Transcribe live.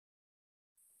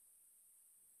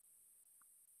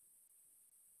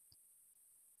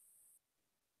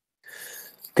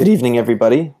Good evening,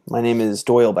 everybody. My name is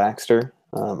Doyle Baxter.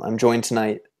 I'm joined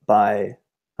tonight by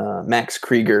Max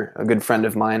Krieger, a good friend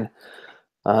of mine.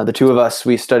 The two of us,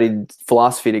 we studied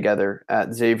philosophy together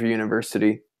at Xavier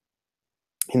University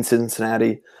in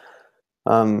Cincinnati.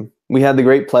 We had the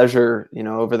great pleasure,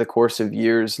 over the course of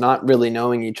years, not really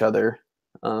knowing each other,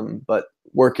 but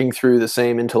working through the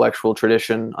same intellectual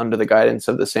tradition under the guidance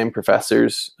of the same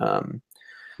professors, under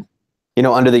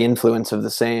the influence of the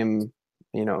same,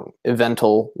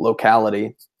 evental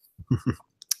locality.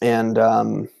 And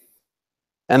and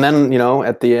then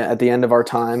at the end of our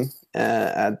time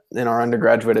in our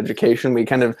undergraduate education, we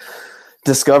kind of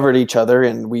discovered each other,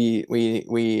 and we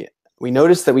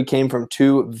noticed that we came from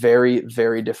two very,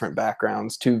 very different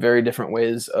backgrounds, two very different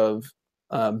ways of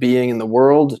being in the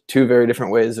world, two very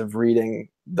different ways of reading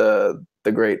the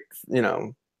great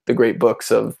the great books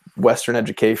of Western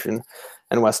education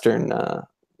and Western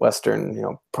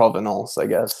provenance, I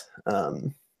guess.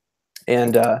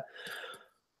 And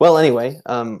Well, anyway,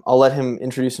 I'll let him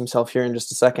introduce himself here in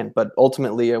just a second. But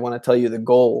ultimately, I want to tell you the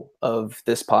goal of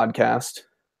this podcast,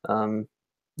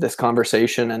 this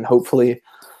conversation, and hopefully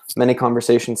many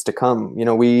conversations to come.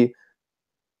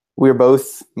 We're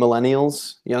both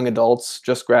millennials, young adults,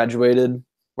 just graduated.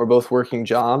 We're both working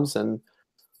jobs, and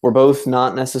we're both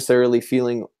not necessarily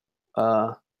feeling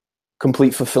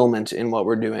complete fulfillment in what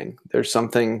we're doing. There's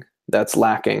something that's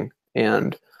lacking,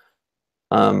 and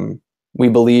we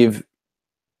believe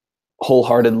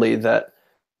wholeheartedly that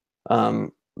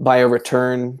by a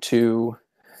return to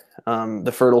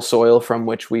the fertile soil from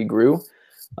which we grew,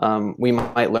 we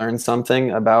might learn something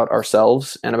about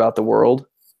ourselves and about the world.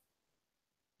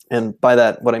 And by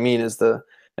that, what I mean is are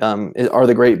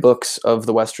the great books of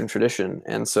the Western tradition.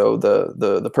 And so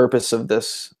the purpose of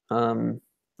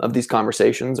these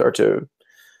conversations are to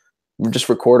just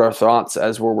record our thoughts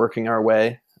as we're working our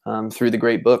way through the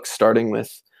great books, starting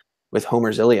with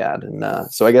Homer's Iliad. And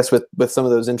so I guess with some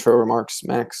of those intro remarks,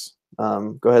 Max,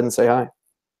 go ahead and say hi.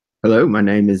 Hello, my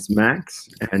name is Max,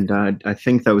 and I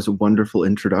think that was a wonderful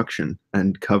introduction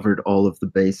and covered all of the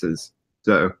bases.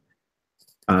 So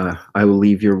I will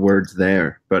leave your words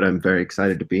there, but I'm very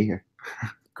excited to be here.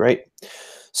 Great.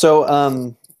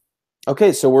 So,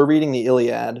 okay, so we're reading the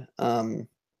Iliad.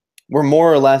 We're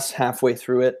more or less halfway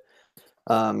through it.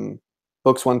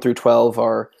 Books 1 through 12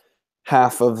 are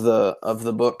half of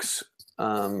the books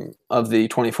of the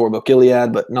 24-book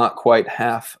Iliad, but not quite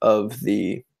half of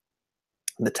the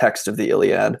text of the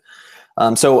Iliad.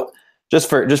 So just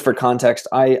for context,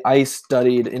 I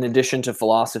studied, in addition to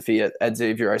philosophy at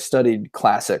Xavier, I studied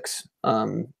classics,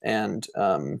 and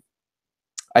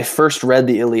I first read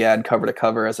the Iliad cover to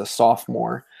cover as a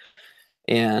sophomore,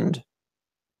 and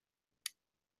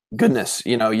goodness,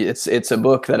 it's a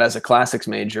book that as a classics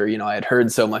major, I had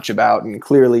heard so much about and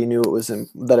clearly knew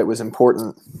that it was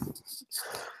important.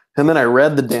 And then I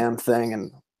read the damn thing,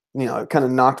 and it kind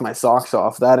of knocked my socks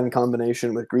off. That, in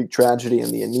combination with Greek tragedy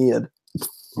and the Aeneid,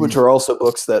 which are also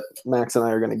books that Max and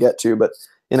I are going to get to, but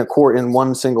in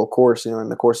one single course, in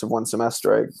the course of one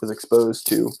semester, I was exposed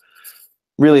to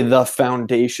really the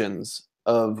foundations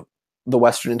of the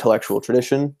Western intellectual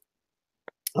tradition,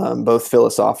 both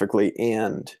philosophically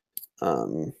and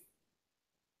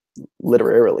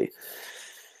literarily.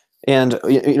 And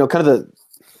kind of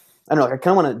I don't know, I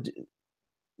kind of want to.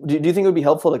 Do you think it would be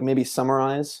helpful to maybe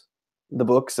summarize the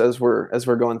books as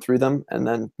we're going through them, and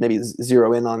then maybe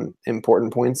zero in on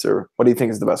important points, or what do you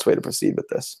think is the best way to proceed with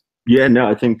this? Yeah, no,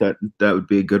 I think that would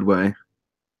be a good way.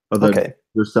 Although Okay.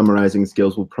 your summarizing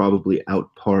skills will probably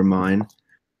outpar mine.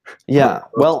 Yeah.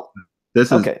 Well,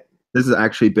 this okay. has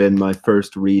actually been my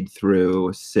first read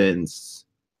through since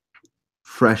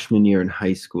freshman year in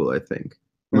high school, I think.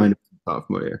 Mine was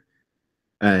sophomore year.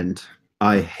 And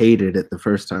I hated it the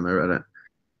first time I read it.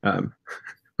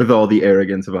 With all the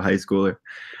arrogance of a high schooler.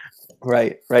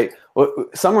 Right. Well,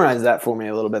 summarize that for me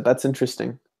a little bit. That's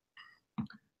interesting.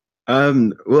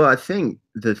 Well, I think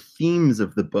the themes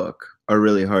of the book are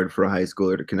really hard for a high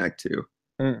schooler to connect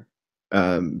to.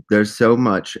 There's so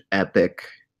much epic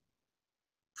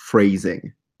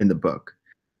phrasing in the book.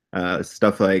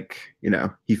 Stuff like,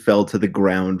 he fell to the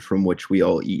ground from which we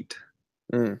all eat.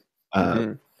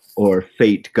 Or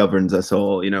fate governs us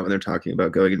all, when they're talking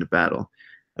about going into battle.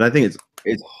 And I think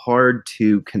it's hard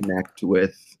to connect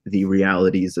with the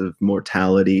realities of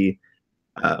mortality,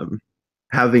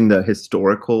 having the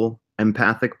historical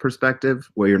empathic perspective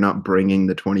where you're not bringing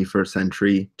the 21st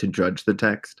century to judge the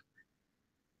text.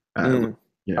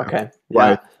 Okay.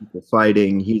 Why are people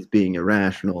fighting? He's being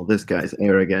irrational. This guy's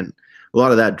arrogant. A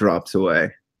lot of that drops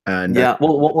away. And yeah,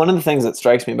 well, one of the things that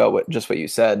strikes me about what you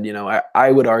said,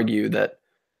 I would argue that,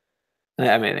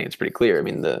 I think it's pretty clear. I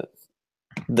mean,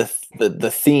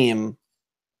 the theme,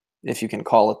 if you can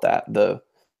call it that, the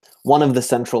one of the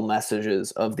central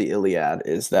messages of the Iliad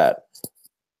is that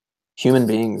human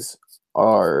beings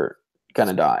are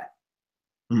gonna die.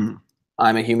 Mm.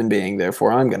 I'm a human being,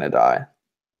 therefore I'm gonna die.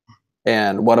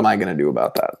 And what am I gonna do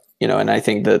about that? And I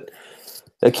think that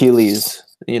Achilles,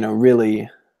 really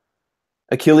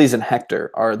Achilles and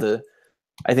Hector are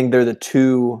I think they're the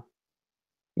two.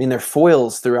 I mean, they're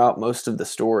foils throughout most of the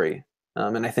story,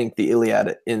 and I think the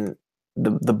Iliad in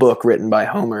the book written by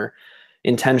Homer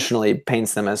intentionally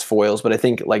paints them as foils. But I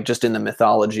think, like, just in the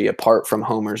mythology, apart from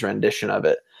Homer's rendition of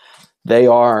it, they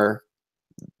are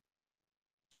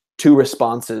two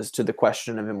responses to the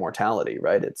question of immortality.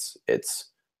 Right? It's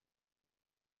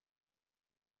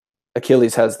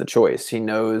Achilles has the choice. He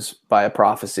knows by a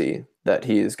prophecy that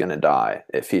he is going to die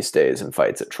if he stays and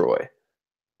fights at Troy.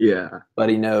 Yeah. But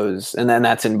he knows, and then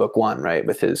that's in book one, right,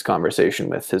 with his conversation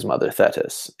with his mother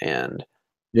Thetis, and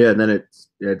Yeah, and then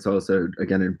it's also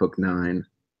again in book 9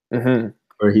 Mhm.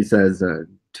 where he says,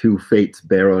 "Two fates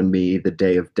bear on me the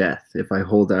day of death. If I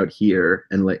hold out here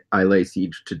and I lay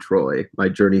siege to Troy, my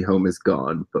journey home is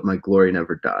gone, but my glory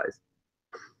never dies."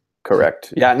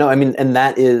 Correct. Yeah, no, I mean, and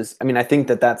that is, I mean, I think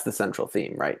that that's the central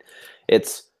theme, right?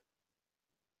 It's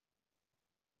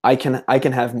I can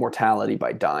have mortality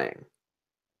by dying,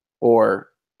 or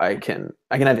I can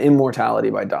have immortality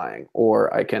by dying,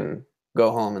 or I can go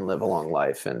home and live a long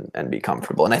life and be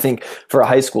comfortable. And I think for a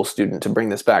high school student, to bring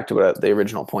this back to the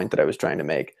original point that I was trying to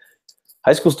make,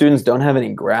 high school students don't have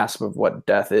any grasp of what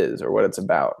death is or what it's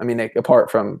about. I mean,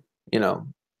 apart from,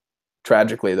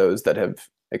 tragically those that have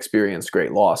experienced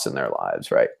great loss in their lives,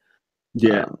 right?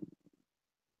 Yeah.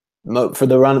 Um, for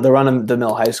the run of the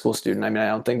mill high school student, I mean, I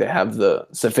don't think they have the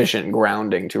sufficient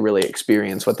grounding to really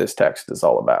experience what this text is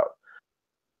all about.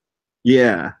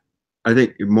 Yeah. I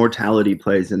think mortality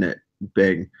plays in it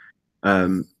big.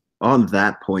 Um, on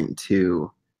that point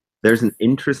too, there's an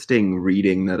interesting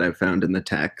reading that I found in the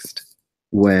text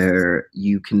where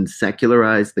you can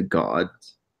secularize the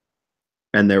gods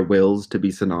and their wills to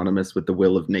be synonymous with the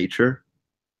will of nature.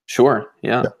 Sure,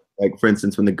 yeah, Like, for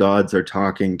instance, when the gods are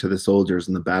talking to the soldiers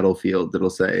in the battlefield, it'll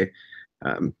say,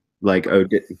 like, oh,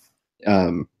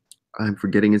 I'm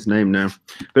forgetting his name now,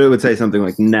 but it would say something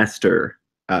like Nestor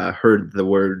heard the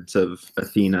words of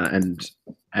Athena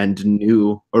and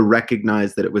knew or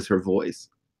recognized that it was her voice.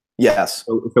 yes,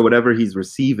 So whatever he's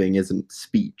receiving isn't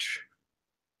speech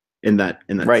in that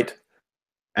right.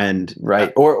 and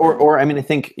Right. Or I mean, I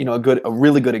think, a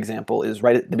really good example is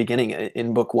right at the beginning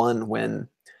in book one when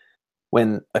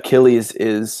Achilles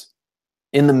is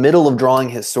in the middle of drawing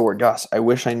his sword. Gosh, I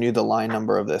wish I knew the line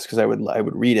number of this because I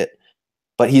would read it.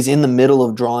 But he's in the middle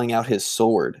of drawing out his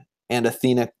sword, and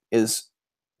Athena is,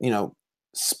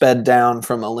 sped down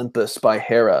from Olympus by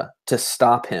Hera to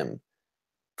stop him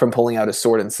from pulling out his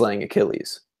sword and slaying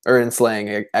Achilles, or in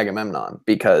slaying Agamemnon,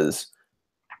 because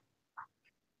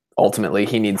ultimately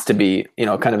he needs to be,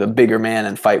 kind of a bigger man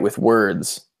and fight with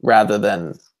words rather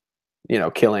than,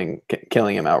 killing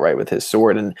him outright with his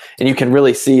sword. And you can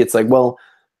really see it's like, well,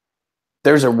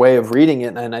 there's a way of reading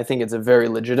it, and I think it's a very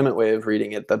legitimate way of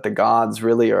reading it, that the gods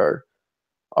really are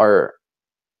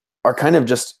are kind of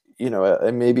just,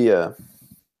 maybe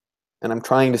and I'm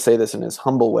trying to say this in as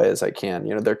humble way as I can,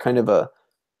 they're kind of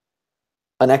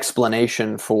an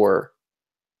explanation for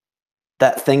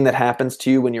that thing that happens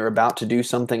to you when you're about to do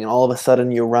something and all of a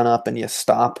sudden you run up and you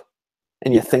stop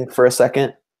and you think for a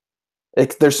second.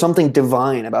 There's something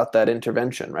divine about that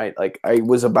intervention, right? Like, I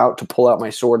was about to pull out my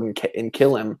sword and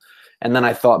kill him, and then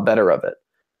I thought better of it.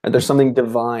 And there's something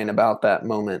divine about that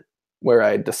moment where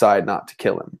I decide not to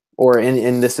kill him. Or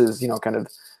and this is, kind of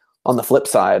on the flip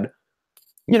side,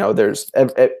 there's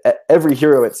every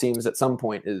hero, it seems, at some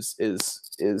point is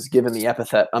given the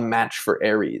epithet a match for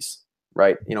Ares,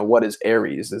 right? What is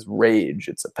Ares? Is rage.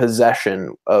 It's a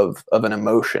possession of an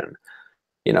emotion.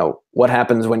 What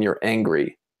happens when you're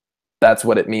angry? That's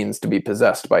what it means to be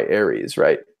possessed by Ares,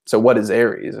 right? So what is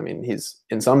Ares? I mean,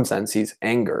 in some sense, he's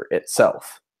anger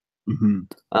itself. Mhm.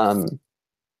 And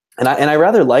I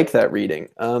rather like that reading.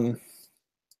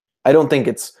 I don't think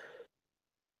it's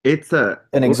It's a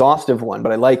an exhaustive one,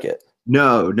 but I like it.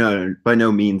 no, by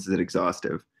no means is it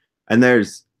exhaustive. And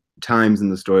there's times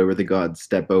in the story where the gods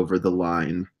step over the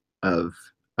line of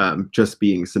just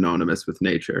being synonymous with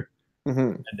nature Mm-hmm.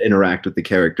 and interact with the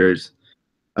characters.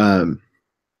 Um,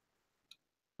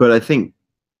 but I think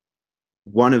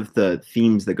one of the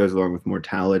themes that goes along with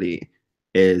mortality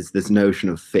is this notion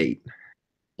of fate.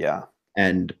 Yeah.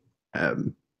 And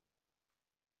um,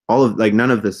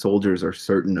 none of the soldiers are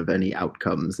certain of any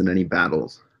outcomes in any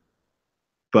battles.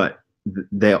 But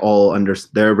they all under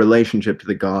their relationship to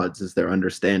the gods is their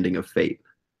understanding of fate.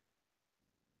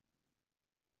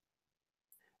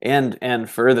 And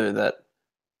further that,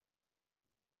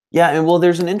 yeah, and well,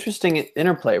 there's an interesting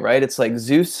interplay, right? It's like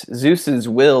Zeus's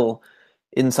will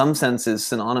in some sense is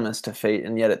synonymous to fate,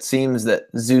 and yet it seems that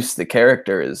Zeus the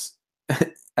character is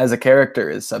as a character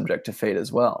is subject to fate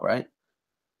as well, right?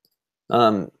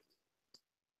 um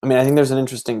I mean, I think there's an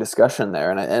interesting discussion there,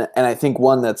 and I think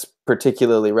one that's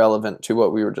particularly relevant to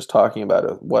what we were just talking about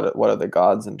of what are the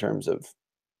gods in terms of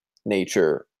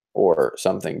nature or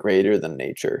something greater than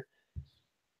nature.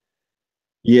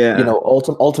 You Yeah. know,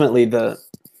 ultimately the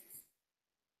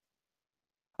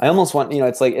I almost want,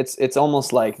 it's like it's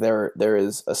almost like there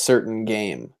is a certain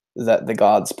game that the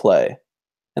gods play,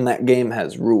 and that game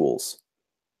has rules.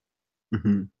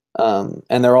 Hmm.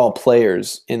 And they're all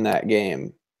players in that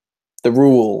game. The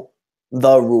rule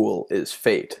is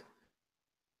fate,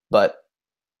 but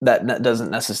that doesn't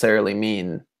necessarily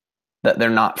mean that they're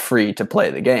not free to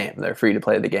play the game. They're free to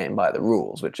play the game by the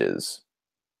rules, which is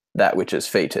that which is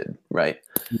fated, right?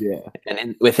 Yeah.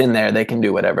 And within there, they can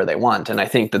do whatever they want. And I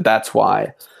think that that's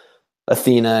why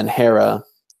Athena and Hera,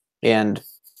 and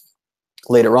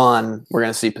later on, we're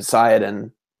going to see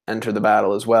Poseidon enter the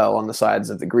battle as well on the sides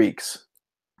of the Greeks,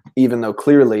 even though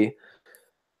clearly,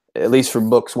 at least for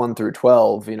books 1 through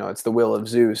 12, it's the will of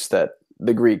Zeus that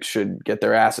the Greeks should get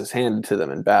their asses handed to them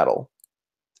in battle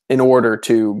in order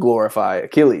to glorify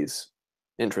Achilles,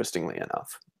 interestingly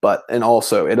enough. But and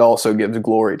also it also gives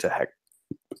glory to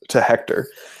Hector,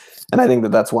 and I think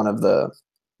that that's one of the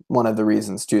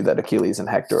reasons too that Achilles and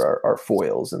Hector are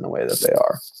foils in the way that they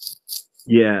are.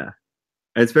 Yeah.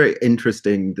 It's very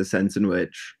interesting the sense in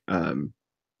which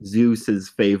Zeus is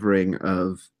favoring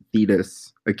of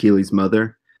Thetis, Achilles'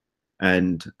 mother,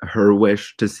 and her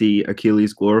wish to see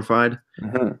Achilles glorified.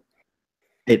 Mm-hmm.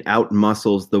 It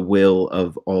outmuscles the will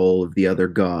of all of the other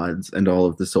gods and all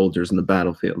of the soldiers in the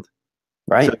battlefield.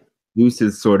 So Right. Zeus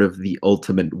is sort of the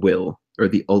ultimate will or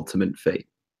the ultimate fate.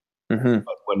 Mm-hmm.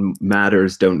 But when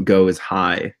matters don't go as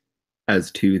high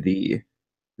as to the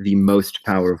most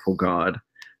powerful god,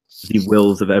 the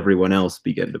wills of everyone else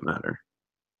begin to matter.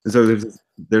 And so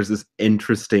there's this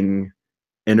interesting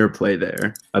interplay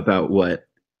there about what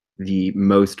the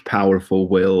most powerful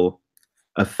will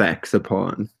affects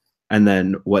upon, and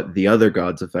then what the other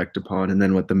gods affect upon, and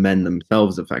then what the men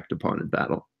themselves affect upon in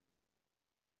battle.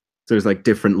 So there's like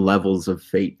different levels of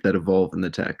fate that evolve in the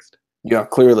text. Yeah,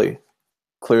 clearly,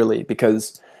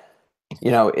 because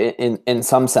in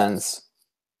some sense,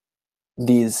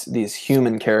 these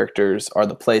human characters are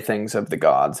the playthings of the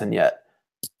gods, and yet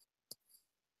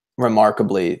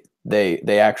remarkably,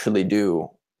 they actually do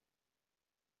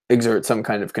exert some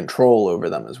kind of control over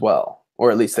them as well, or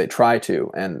at least they try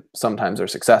to, and sometimes are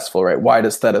successful. Right? Why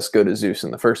does Thetis go to Zeus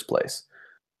in the first place?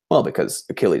 Well, because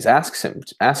Achilles asks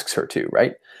her to,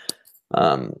 right?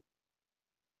 Um,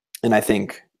 and I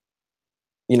think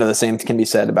the same can be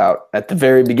said about at the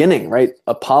very beginning, right?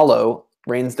 Apollo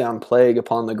rains down plague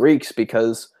upon the Greeks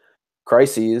because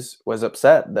Chryses was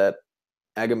upset that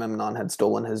Agamemnon had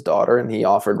stolen his daughter, and he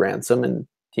offered ransom, and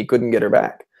he couldn't get her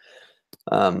back.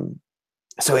 Um,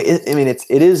 so I mean, it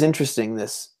is interesting.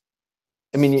 This,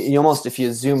 I mean, you almost, if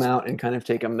you zoom out and kind of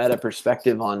take a meta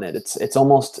perspective on it, it's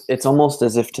almost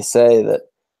as if to say that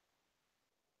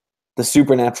the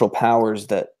supernatural powers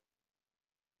that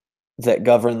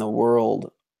govern the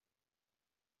world,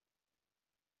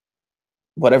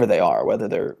 whatever they are, whether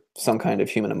they're some kind of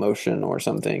human emotion or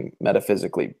something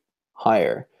metaphysically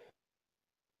higher,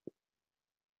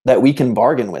 that we can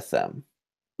bargain with them.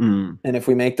 Mm. And if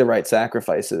we make the right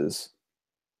sacrifices,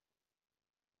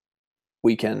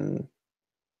 we can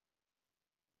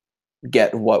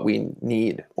get what we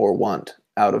need or want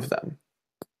out of them.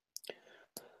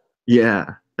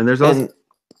 Yeah. And there's also And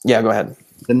yeah, go ahead.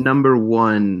 the number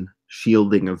one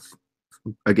shielding of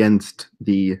against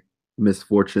the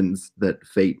misfortunes that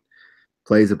fate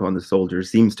plays upon the soldiers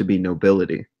seems to be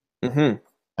nobility. Mm-hmm.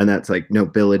 And that's like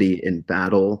nobility in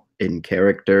battle, in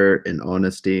character, in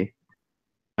honesty.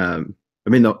 I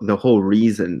mean, the whole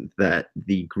reason that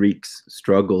the Greeks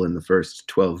struggle in the first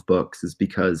 12 books is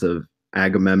because of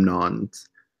Agamemnon's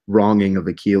wronging of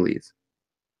Achilles.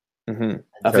 Mm-hmm.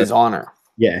 Of So, his honor.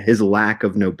 yeah, his lack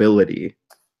of nobility.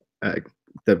 Uh,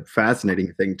 the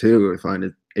fascinating thing, too, I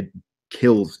find it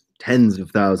kills tens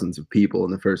of thousands of people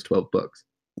in the first 12 books.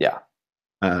 Yeah.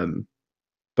 Um,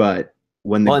 but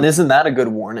when Well, and the isn't that a good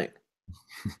warning?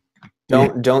 yeah,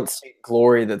 Don't seek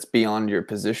glory that's beyond your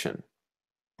position,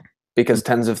 because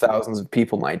tens of thousands of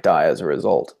people might die as a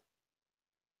result.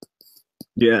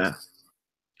 yeah,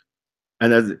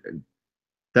 and as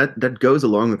that goes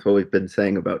along with what we've been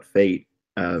saying about fate.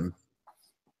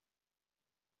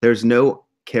 There's no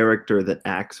character that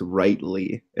acts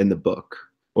rightly in the book,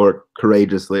 or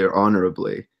courageously or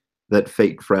honorably, that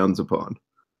fate frowns upon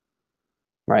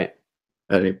Right.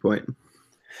 at any point.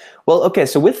 Well, okay,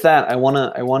 so with that, I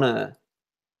wanna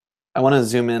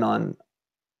zoom in on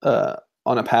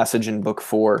a passage in book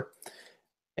 4,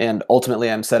 and ultimately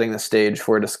I'm setting the stage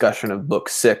for a discussion of book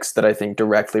 6 that I think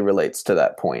directly relates to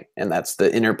that point, and that's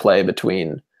the interplay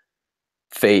between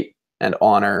fate and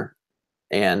honor,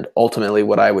 and ultimately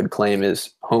what I would claim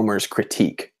is Homer's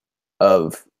critique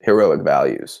of heroic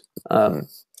values.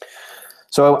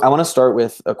 So I want to start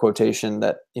with a quotation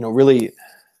that, really.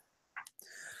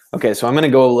 Okay, so I'm going to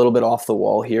go a little bit off the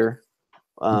wall here.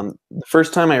 The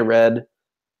first time I read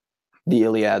the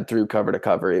Iliad through cover to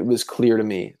cover, it was clear to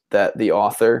me that the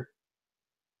author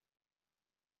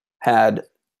had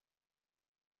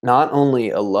not only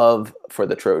a love for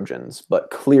the Trojans,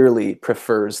 but clearly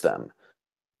prefers them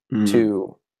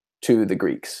to the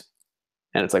Greeks.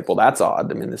 And it's like, well, that's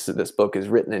odd. I mean, this book is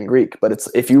written in Greek, but it's,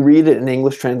 if you read it in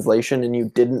English translation and you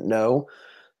didn't know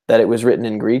that it was written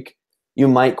in Greek, you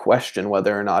might question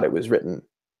whether or not it was written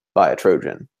by a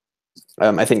Trojan.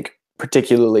 I think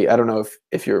particularly, I don't know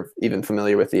if you're even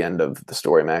familiar with the end of the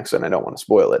story, Max, and I don't want to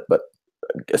spoil it, but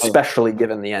especially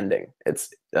given the ending,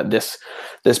 it's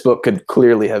this book could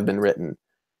clearly have been written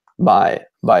by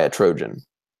a Trojan.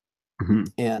 Mm-hmm.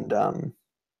 And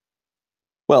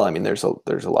well, I mean, there's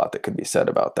a lot that could be said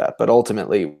about that, but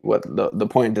ultimately, what the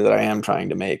point that I am trying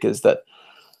to make is that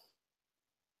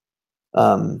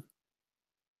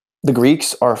the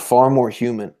Greeks are far more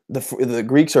human. The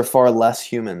Greeks are far less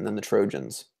human than the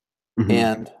Trojans, Mm-hmm.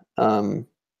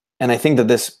 and I think that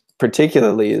this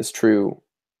particularly is true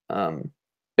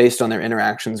based on their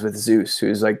interactions with Zeus,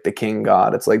 who's like the king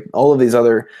god. It's like all of these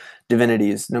other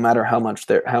divinities, no matter how much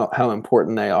how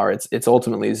important they are, it's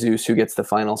ultimately Zeus who gets the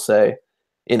final say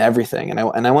in everything. And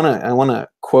I want to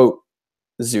quote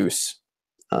Zeus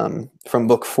from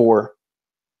book 4,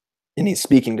 and he's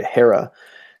speaking to Hera.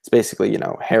 It's basically,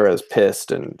 Hera's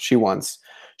pissed and she wants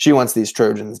these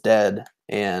Trojans dead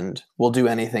and will do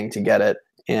anything to get it.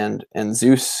 And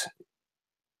Zeus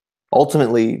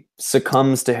ultimately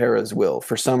succumbs to Hera's will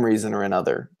for some reason or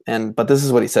another. But this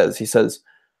is what he says. He says,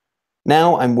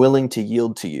 "Now I'm willing to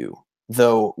yield to you,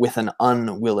 though with an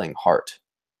unwilling heart.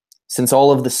 Since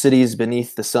all of the cities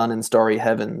beneath the sun and starry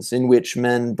heavens, in which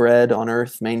men bred on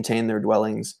earth maintain their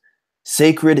dwellings,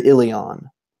 sacred Ilion,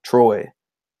 Troy,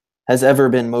 has ever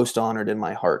been most honored in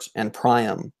my heart, and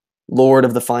Priam, lord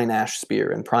of the fine ash spear,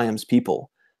 and Priam's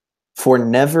people. For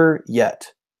never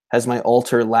yet has my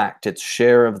altar lacked its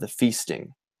share of the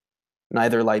feasting,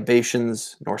 neither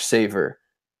libations nor savor,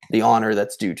 the honor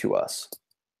that's due to us."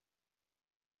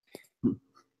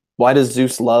 Why does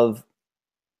Zeus love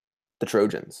the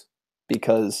Trojans?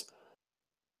 Because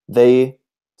they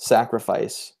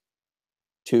sacrifice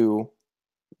to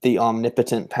the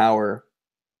omnipotent power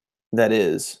that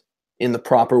is, in the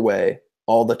proper way,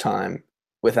 all the time,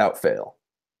 without fail.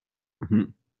 Mm-hmm.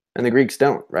 And the Greeks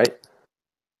don't, right?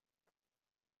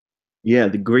 Yeah,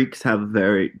 the Greeks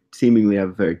seemingly have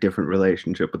a very different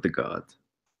relationship with the gods.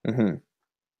 Mm-hmm.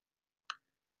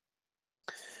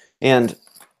 And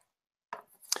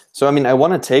so, I mean, I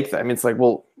want to take that. I mean, it's like,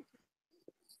 well,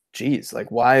 geez, like,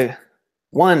 why?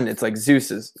 One, it's like Zeus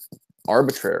is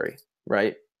arbitrary,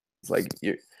 right? It's like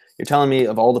you're telling me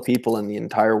of all the people in the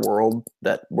entire world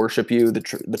that worship you,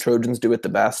 the Trojans do it the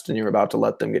best, and you're about to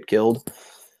let them get killed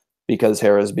because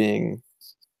Hera's being,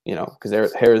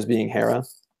 because Hera's being Hera.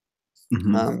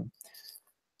 Mm-hmm.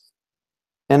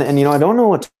 And I don't know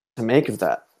what to make of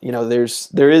that. There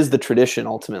is the tradition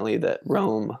ultimately that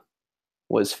Rome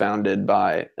was founded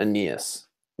by Aeneas,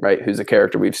 right? Who's a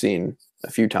character we've seen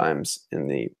a few times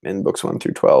in books 1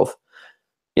 through 12.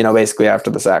 Basically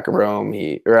after the sack of Rome,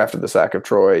 after the sack of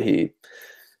Troy, he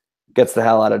gets the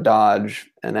hell out of Dodge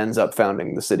and ends up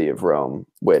founding the city of Rome,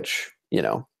 which,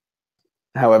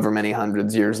 however many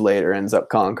hundreds years later ends up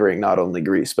conquering not only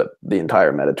Greece, but the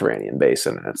entire Mediterranean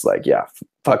basin. And it's like, yeah,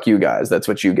 fuck you guys. That's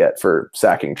what you get for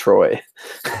sacking Troy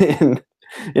in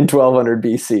 1200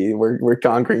 BC. We're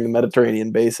conquering the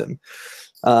Mediterranean basin.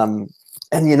 And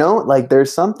like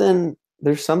there's something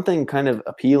kind of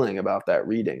appealing about that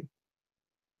reading.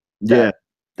 Yeah.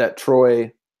 That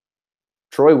Troy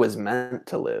was meant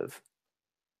to live.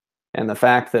 And the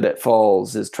fact that it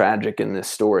falls is tragic in this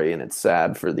story, and it's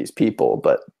sad for these people,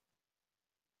 but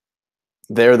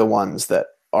they're the ones that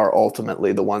are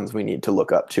ultimately the ones we need to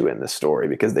look up to in this story,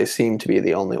 because they seem to be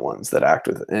the only ones that act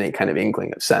with any kind of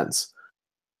inkling of sense.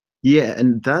 Yeah,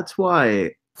 and that's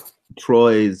why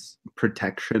Troy's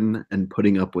protection and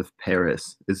putting up with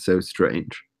Paris is so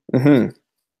strange. Hmm.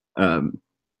 Um,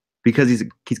 because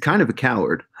he's kind of a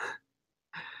coward,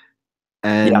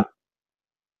 Yeah. and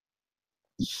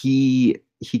he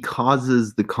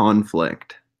causes the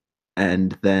conflict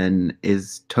and then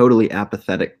is totally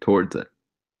apathetic towards it.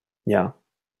 Yeah.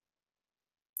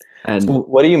 And So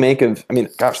what do you make of, I mean,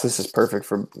 gosh, this is perfect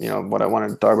for, what I wanted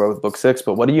to talk about with book 6,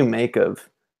 but what do you make of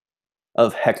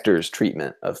Hector's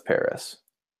treatment of Paris?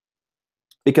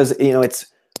 Because, it's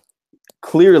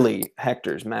clearly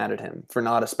Hector's mad at him for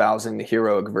not espousing the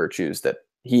heroic virtues that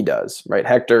he does, right?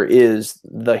 Hector is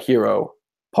the hero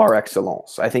par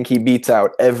excellence. I think he beats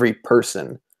out every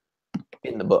person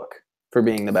in the book for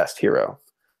being the best hero.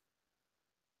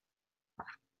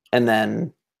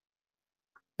 And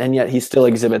yet he still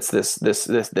exhibits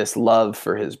this love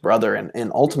for his brother,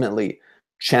 and ultimately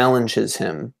challenges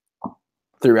him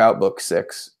throughout book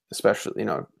 6, especially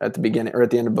at the beginning or at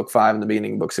the end of book 5 and the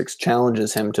beginning of book 6,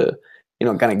 challenges him to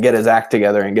kind of get his act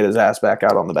together and get his ass back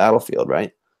out on the battlefield,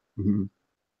 right? mm-hmm.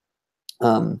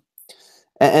 um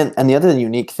and the other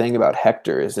unique thing about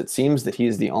Hector is it seems that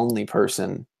he's the only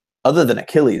person other than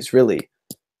Achilles, really.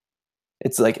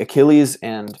 It's like Achilles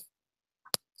and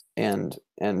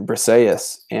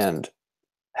Briseis and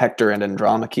Hector and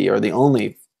Andromache are the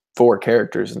only 4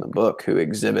 characters in the book who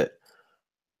exhibit,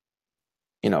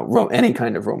 any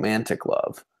kind of romantic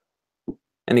love,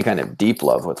 any kind of deep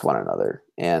love with one another.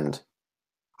 And,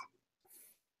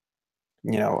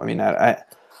 I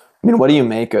mean, what do you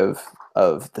make of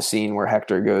the scene where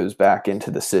Hector goes back into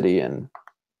the city and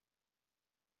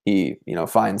he,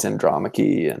 finds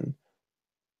Andromache and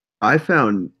I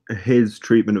found his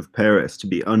treatment of Paris to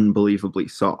be unbelievably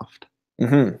soft.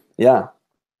 yeah.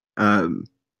 Um,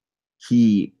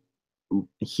 he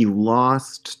he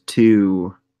lost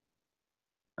to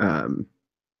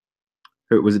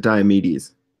it was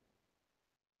Diomedes.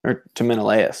 Or to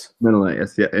Menelaus.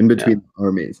 Menelaus, yeah, in Yeah. between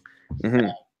armies. Mm-hmm.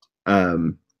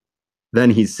 Um, then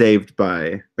he's saved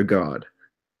by a god,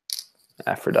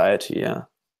 Aphrodite, yeah.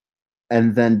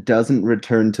 and then doesn't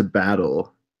return to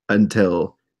battle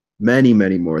until many,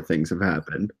 many more things have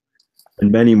happened,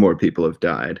 and many more people have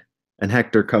died. And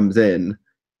Hector comes in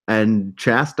and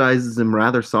chastises him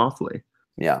rather softly.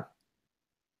 Yeah.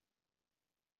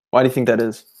 Why do you think that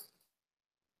is?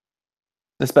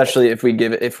 Especially if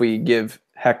we give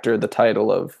Hector the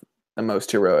title of the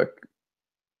most heroic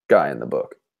guy in the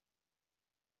book.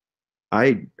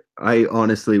 I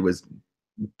honestly was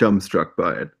dumbstruck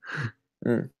by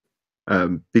it.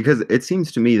 Mm. Because it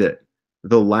seems to me that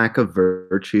the lack of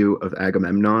virtue of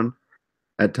Agamemnon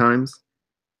at times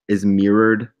is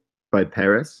mirrored by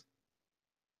Paris,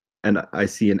 and I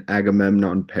see an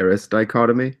Agamemnon Paris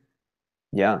dichotomy.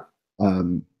 Yeah.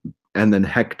 Um, and then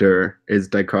Hector is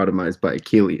dichotomized by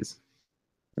Achilles,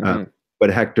 Mm-hmm. but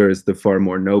Hector is the far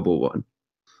more noble one.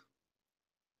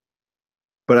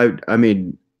 But I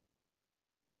mean,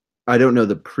 I don't know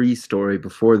the pre-story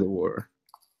before the war,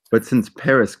 but since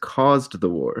Paris caused the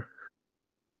war,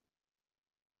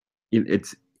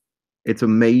 it's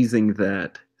amazing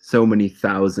that so many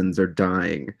thousands are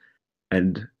dying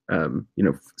and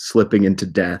slipping into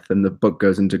death, and the book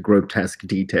goes into grotesque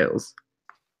details.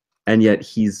 And yet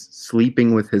he's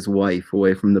sleeping with his wife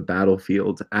away from the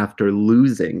battlefield after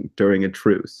losing during a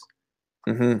truce,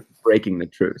 Mm-hmm. breaking the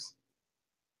truce.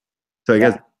 So I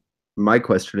Yeah. guess my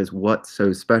question is, what's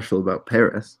so special about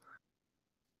Paris?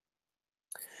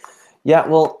 Yeah,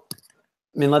 well,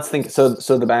 I mean, let's think. So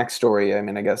the backstory. I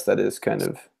mean, I guess that is kind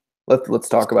of let's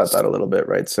talk about that a little bit,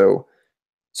 right? So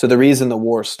the reason the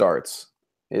war starts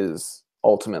is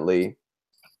ultimately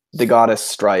the goddess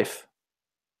Strife,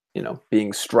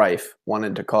 being Strife,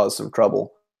 wanted to cause some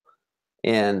trouble,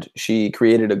 and she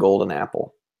created a golden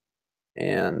apple,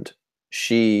 and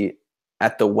she,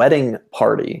 at the wedding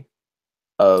party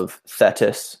of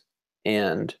Thetis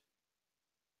and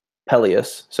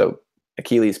Peleus, so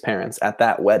Achilles' parents, at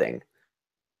that wedding,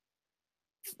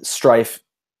 Strife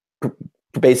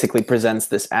basically presents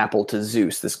this apple to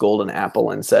Zeus, this golden apple,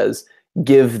 and says,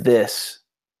 "Give this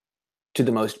to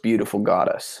the most beautiful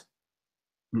goddess."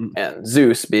 Mm. And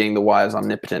Zeus, being the wise,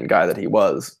 omnipotent guy that he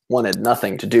was, wanted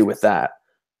nothing to do with that.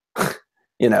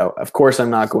 Of course, I'm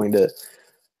not going to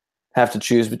have to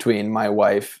choose between my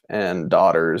wife and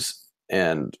daughters,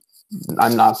 and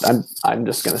I'm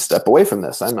just going to step away from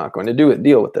this. I'm not going to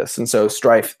deal with this. And so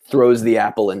Strife throws the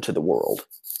apple into the world,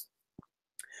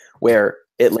 where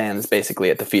it lands basically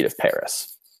at the feet of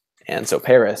Paris. And so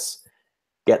Paris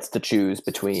gets to choose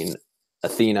between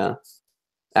Athena,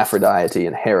 Aphrodite,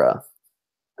 and Hera,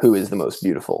 who is the most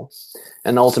beautiful.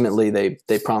 And ultimately they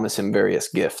promise him various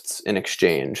gifts in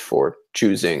exchange for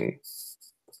choosing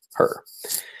her.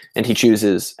 And he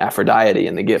chooses Aphrodite,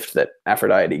 and the gift that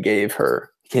Aphrodite gave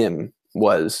him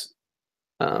was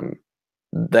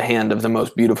the hand of the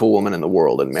most beautiful woman in the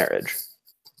world in marriage.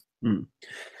 Mm.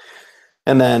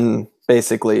 And then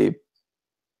basically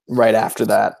right after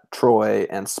that, Troy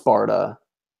and Sparta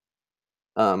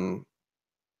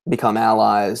become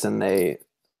allies, and they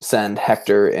send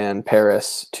Hector and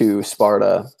Paris to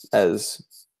Sparta as,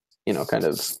 kind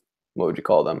of, what would you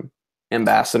call them?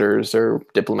 Ambassadors or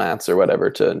diplomats or whatever,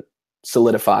 to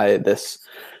solidify this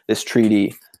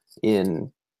treaty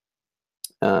in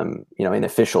in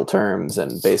official terms.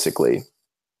 And basically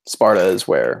Sparta is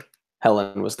where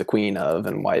Helen was the queen of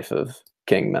and wife of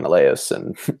King Menelaus,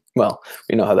 and well,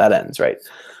 we know how that ends, right?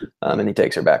 And he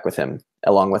takes her back with him,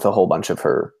 along with a whole bunch of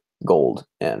her gold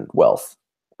and wealth,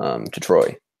 to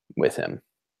Troy with him.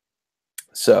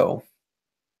 So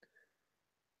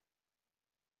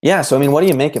yeah, so I mean, what do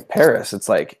you make of Paris? It's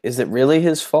like, is it really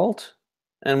his fault?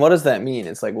 And what does that mean?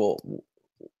 It's like, well,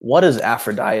 what does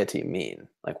Aphrodite mean?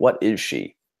 Like, what is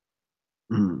she?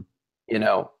 Mm.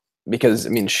 Because I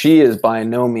mean, she is by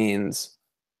no means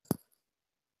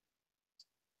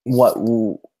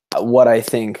what I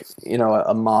think,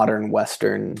 a modern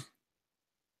Western,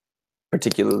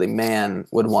 particularly man,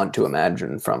 would want to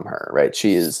imagine from her, right?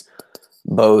 She is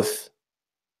both,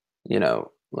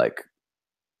 like,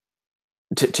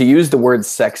 to use the word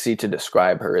sexy to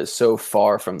describe her is so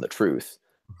far from the truth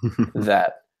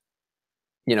that,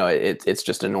 it's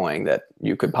just annoying that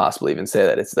you could possibly even say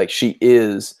that. It's like she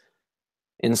is,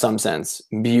 in some sense,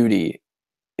 beauty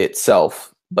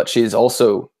itself, but she's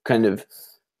also kind of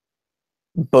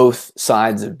both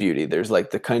sides of beauty. There's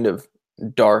like the kind of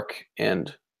dark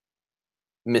and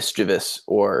mischievous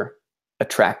or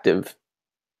attractive,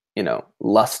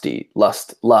 lust,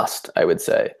 I would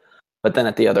say. But then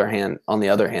on the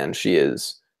other hand, she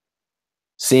is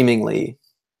seemingly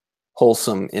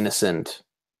wholesome, innocent.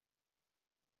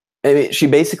 I mean, she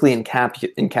basically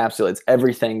encapsulates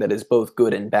everything that is both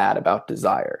good and bad about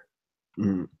desire,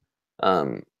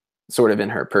 sort of in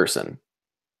her person.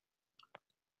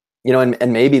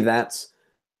 And maybe that's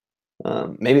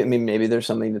maybe there's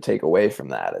something to take away from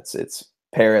that. It's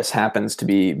Paris happens to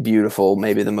be beautiful,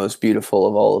 maybe the most beautiful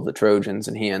of all of the Trojans,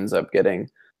 and he ends up getting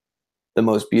the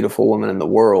most beautiful woman in the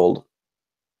world,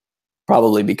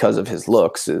 probably because of his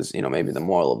looks, is, maybe the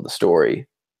moral of the story.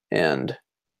 And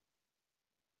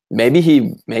maybe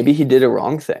he did a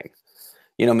wrong thing.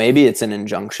 Maybe it's an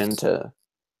injunction to,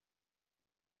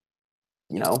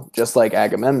 just like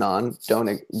Agamemnon,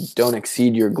 don't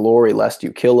exceed your glory lest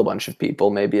you kill a bunch of people.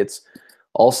 Maybe it's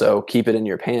also keep it in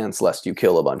your pants lest you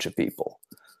kill a bunch of people.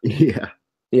 Yeah.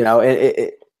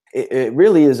 It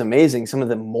really is amazing, some of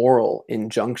the moral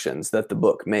injunctions that the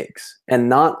book makes, and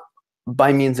not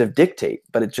by means of dictate,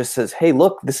 but it just says, hey,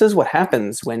 look, this is what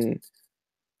happens when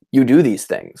you do these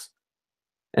things.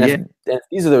 And if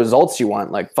these are the results you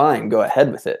want, like, fine, go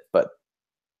ahead with it. But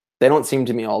they don't seem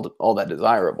to me all that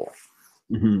desirable.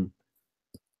 Mm-hmm.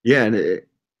 Yeah, and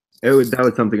that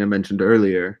was something I mentioned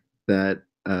earlier, that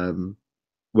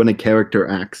when a character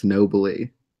acts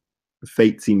nobly,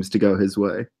 fate seems to go his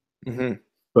way. Mm-hmm.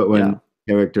 But when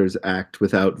characters act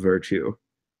without virtue,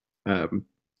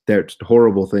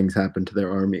 horrible things happen to their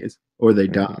armies, or they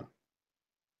die.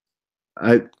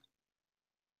 I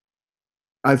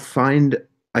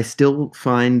still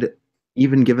find,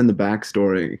 even given the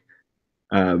backstory,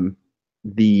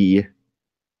 the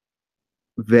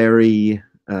very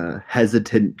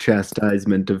hesitant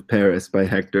chastisement of Paris by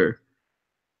Hector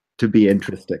to be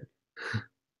interesting.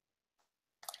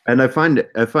 And I find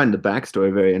the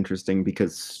backstory very interesting,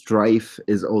 because strife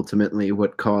is ultimately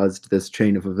what caused this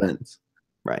chain of events.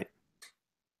 Right.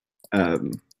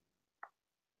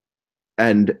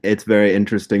 And it's very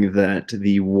interesting that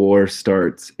the war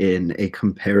starts in a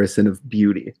comparison of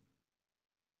beauty.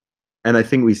 And I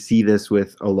think we see this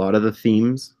with a lot of the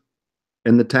themes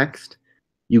in the text.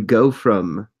 You go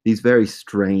from these very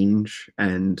strange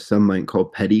and some might call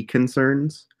petty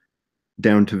concerns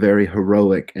down to very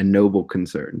heroic and noble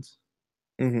concerns.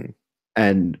 Mm-hmm.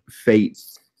 And fate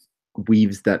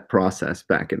weaves that process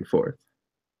back and forth,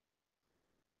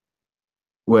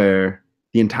 where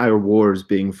the entire war is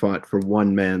being fought for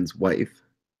one man's wife.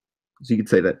 So you could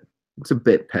say that it's a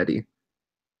bit petty,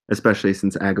 especially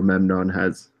since Agamemnon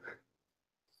has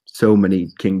so many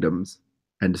kingdoms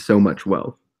and so much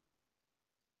wealth.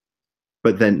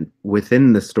 But then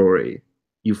within the story,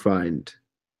 you find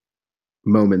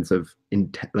moments of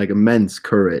immense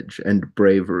courage and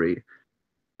bravery,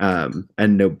 and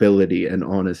nobility and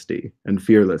honesty and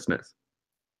fearlessness.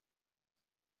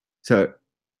 So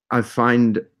I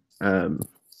find,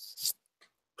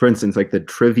 for instance, like the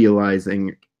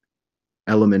trivializing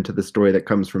element of the story that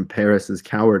comes from Paris's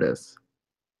cowardice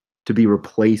to be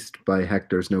replaced by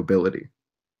Hector's nobility.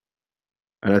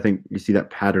 And I think you see that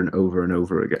pattern over and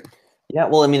over again. Yeah,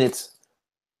 well, I mean, it's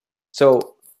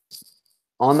so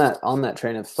on that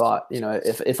train of thought,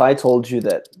 if I told you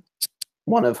that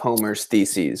one of Homer's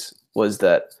theses was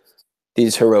that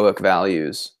these heroic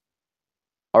values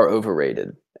are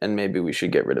overrated and maybe we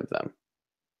should get rid of them.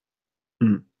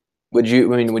 Mm. Would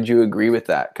you agree with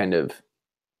that kind of,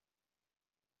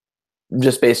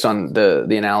 just based on the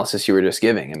analysis you were just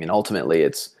giving? I mean, ultimately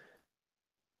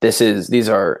this is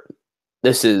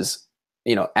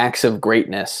acts of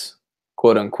greatness,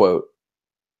 quote unquote,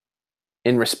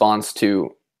 in response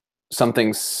to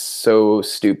something so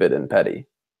stupid and petty.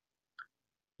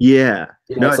 Yeah.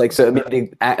 No, it's like, so I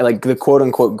mean, like the quote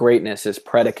unquote greatness is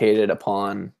predicated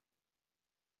upon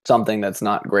something that's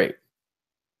not great.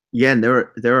 Yeah, and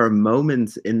there are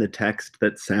moments in the text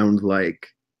that sound like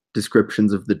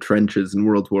descriptions of the trenches in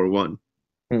World War One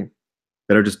that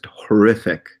are just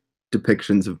horrific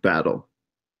depictions of battle.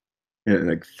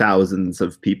 Like thousands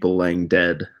of people laying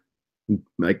dead,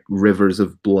 like rivers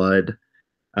of blood.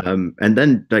 And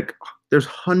then like there's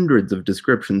hundreds of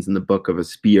descriptions in the book of a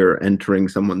spear entering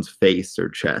someone's face or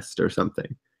chest or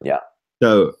something. Yeah.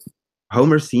 So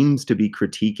Homer seems to be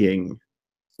critiquing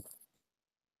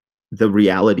the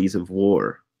realities of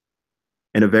war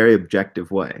in a very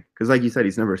objective way. Because like you said,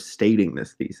 he's never stating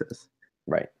this thesis.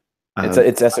 Right.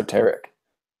 It's esoteric.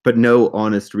 But no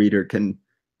honest reader can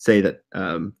say that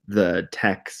the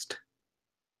text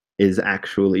is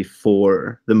actually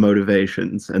for the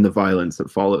motivations and the violence that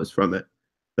follows from it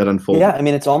that unfolds. Yeah, I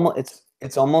mean, it's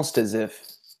almost as if,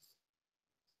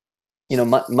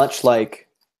 much like,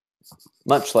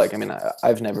 I mean,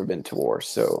 I've never been to war,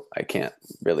 so I can't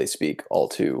really speak all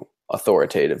too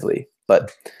authoritatively,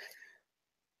 but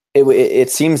it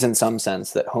seems in some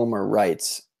sense that Homer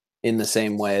writes in the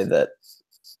same way that,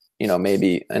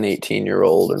 maybe an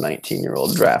 18-year-old or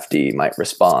 19-year-old draftee might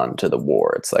respond to the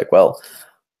war. It's like, well,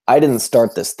 I didn't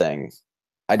start this thing.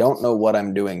 I don't know what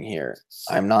I'm doing here.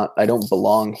 I don't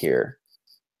belong here.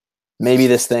 Maybe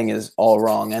this thing is all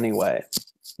wrong anyway,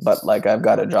 but like I've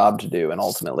got a job to do. And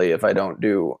ultimately, if I don't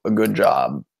do a good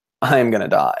job, I'm going to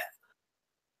die.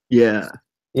 Yeah.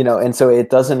 And so it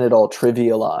doesn't at all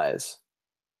trivialize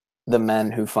the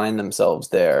men who find themselves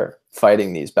there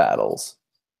fighting these battles.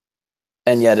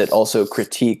 And yet it also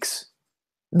critiques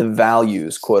the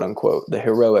values, quote unquote, the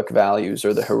heroic values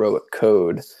or the heroic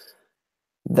code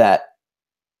that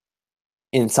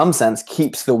in some sense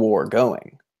keeps the war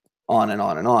going on and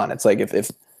on and on. It's like if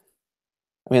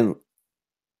I mean,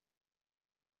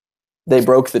 they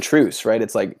broke the truce, right?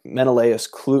 It's like Menelaus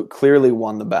clearly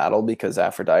won the battle because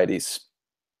Aphrodite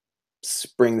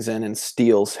springs in and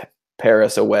steals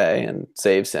Paris away and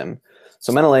saves him.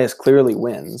 So Menelaus clearly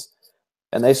wins.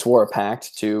 And they swore a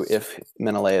pact to, if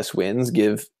Menelaus wins,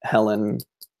 give Helen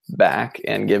back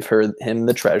and give him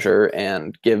the treasure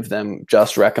and give them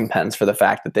just recompense for the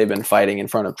fact that they've been fighting in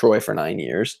front of Troy for 9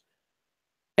 years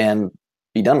and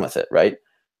be done with it, right?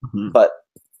 Mm-hmm. But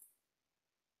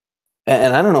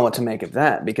and I don't know what to make of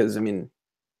that, because I mean,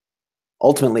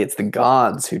 ultimately it's the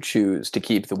gods who choose to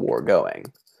keep the war going.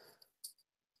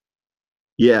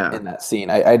 Yeah. In that scene,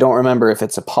 I don't remember if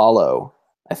it's Apollo.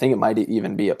 I think it might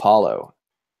even be Apollo.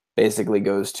 Basically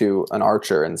goes to an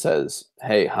archer and says,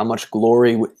 "Hey, how much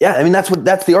glory?" Yeah, I mean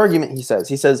that's the argument he says.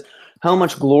 He says, "How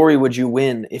much glory would you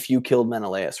win if you killed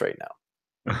Menelaus right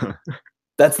now?"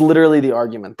 That's literally the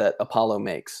argument that Apollo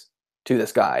makes to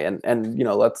this guy. And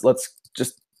let's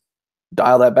just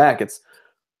dial that back.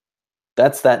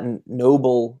 That's that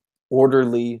noble,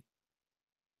 orderly,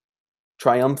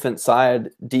 triumphant side,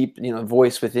 deep,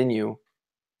 voice within you.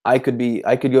 I could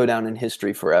go down in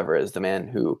history forever as the man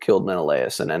who killed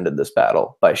Menelaus and ended this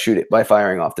battle by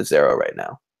firing off this arrow right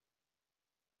now.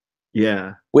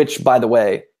 Yeah. Which, by the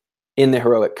way, in the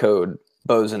heroic code,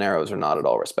 bows and arrows are not at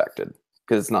all respected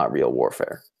because it's not real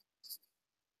warfare.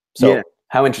 So yeah.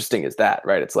 How interesting is that,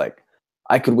 right? It's like,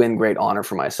 I could win great honor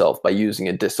for myself by using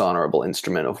a dishonorable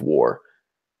instrument of war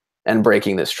and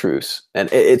breaking this truce. And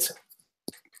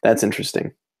that's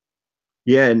interesting.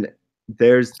 Yeah, and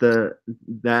that's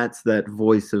that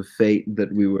voice of fate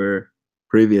that we were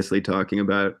previously talking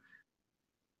about.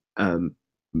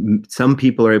 Some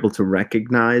people are able to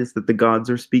recognize that the gods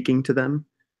are speaking to them,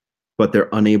 but they're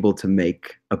unable to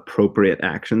make appropriate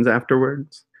actions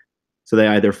afterwards. So they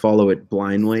either follow it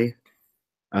blindly,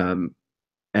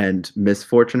 and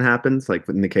misfortune happens, like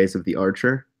in the case of the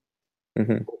archer,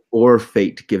 or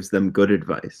fate gives them good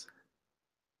advice.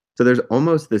 So there's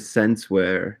almost this sense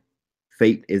where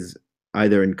fate is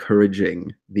either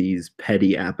encouraging these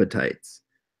petty appetites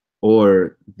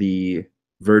or the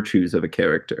virtues of a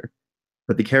character,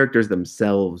 but the characters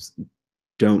themselves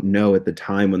don't know at the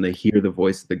time when they hear the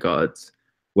voice of the gods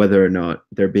whether or not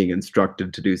they're being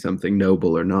instructed to do something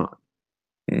noble or not.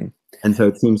 Mm. And so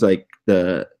it seems like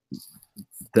the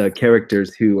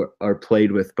characters who are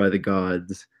played with by the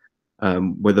gods,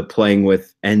 whether playing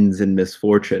with ends in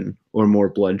misfortune or more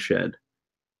bloodshed,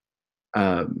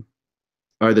 um,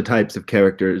 are the types of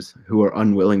characters who are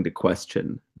unwilling to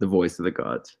question the voice of the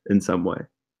gods in some way.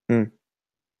 Mm.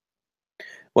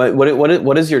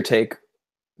 What is your take?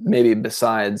 Maybe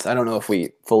besides, I don't know if we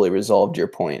fully resolved your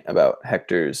point about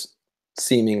Hector's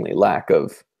seemingly lack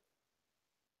of,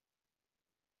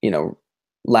 you know,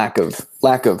 lack of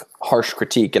harsh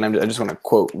critique. And I just want to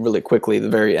quote really quickly the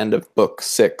very end of book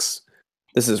 6.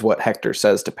 This is what Hector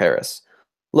says to Paris.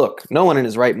 Look, no one in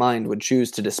his right mind would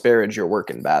choose to disparage your work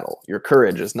in battle. Your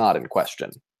courage is not in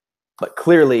question. But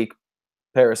clearly,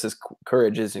 Paris's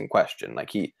courage is in question. Like,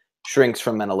 he shrinks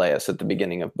from Menelaus at the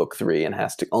beginning of book 3 and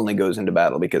has to only goes into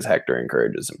battle because Hector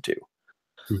encourages him to.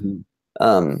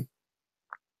 Mm-hmm.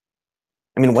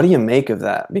 I mean, what do you make of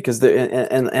that? Because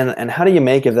and how do you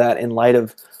make of that in light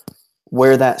of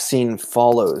where that scene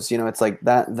follows? You know, it's like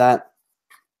that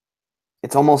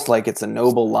it's almost like it's a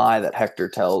noble lie that Hector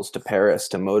tells to Paris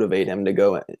to motivate him to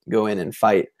go in and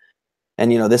fight.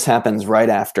 And you know, this happens right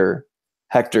after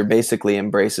Hector basically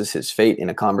embraces his fate in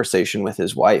a conversation with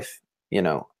his wife, you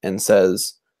know, and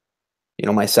says, you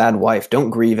know, my sad wife,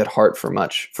 don't grieve at heart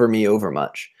for me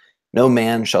overmuch. No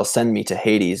man shall send me to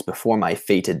Hades before my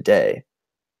fated day.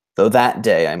 Though that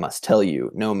day, I must tell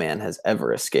you, no man has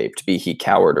ever escaped, be he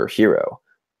coward or hero,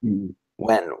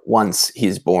 when once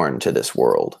he's born to this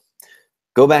world.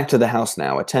 Go back to the house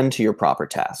now, attend to your proper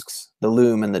tasks, the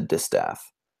loom and the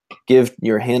distaff. Give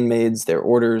your handmaids their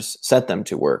orders, set them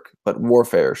to work, but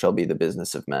warfare shall be the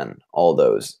business of men, all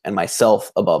those, and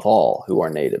myself above all, who are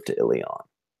native to Ilion.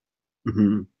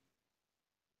 Mm-hmm.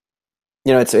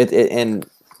 You know,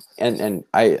 and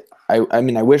I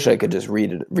mean, I wish I could just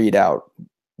read out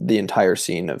the entire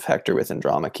scene of Hector with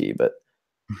Andromache, but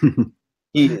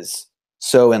he is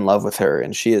so in love with her,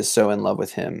 and she is so in love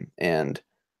with him, and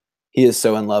he is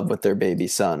so in love with their baby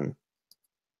son.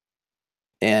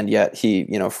 And yet he,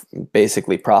 you know,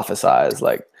 basically prophesies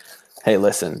like, hey,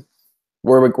 listen,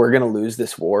 we're going to lose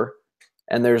this war,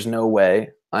 and there's no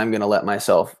way I'm going to let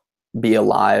myself be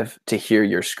alive to hear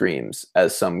your screams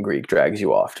as some Greek drags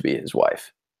you off to be his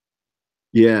wife.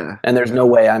 Yeah. And there's no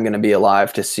way I'm going to be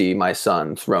alive to see my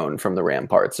son thrown from the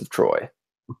ramparts of Troy,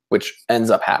 which ends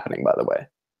up happening, by the way.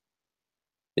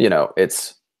 You know,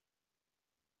 it's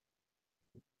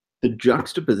the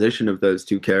juxtaposition of those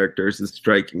two characters is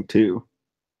striking too.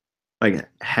 Like,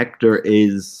 Hector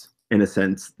is, in a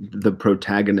sense, the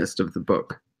protagonist of the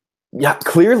book. Yeah,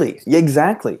 clearly. Yeah,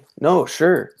 exactly. No,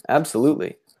 sure.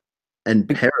 Absolutely. And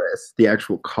Paris, the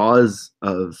actual cause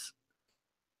of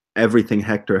everything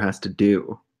Hector has to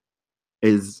do,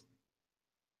 is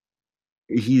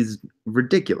he's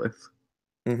ridiculous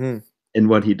in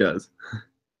what he does.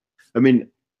 I mean,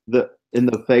 in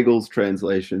the Fagles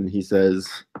translation, he says,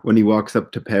 when he walks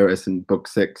up to Paris in book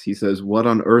 6, he says, "What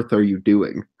on earth are you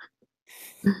doing?"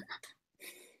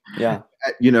 Yeah.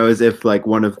 You know, as if like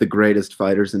one of the greatest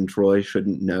fighters in Troy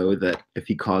shouldn't know that if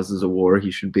he causes a war,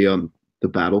 he should be on the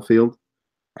battlefield.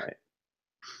 Right.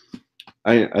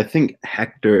 I think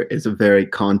Hector is a very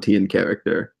Kantian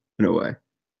character in a way.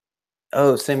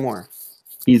 Oh, say more.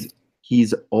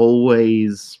 He's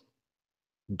always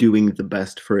doing the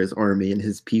best for his army and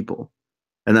his people,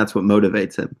 and that's what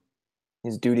motivates him.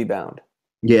 He's duty bound.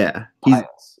 Yeah, he's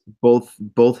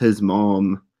both his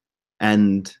mom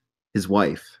and his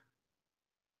wife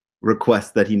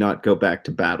request that he not go back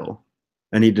to battle,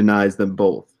 and he denies them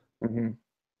both. Mm-hmm.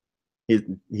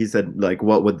 He said, like,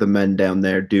 what would the men down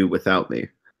there do without me?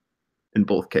 In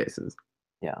both cases.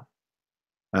 Yeah.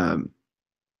 And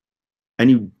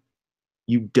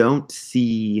you don't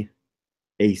see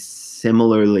a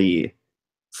similarly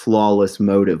flawless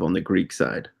motive on the Greek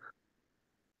side.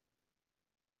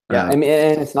 Yeah, I mean,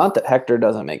 and it's not that Hector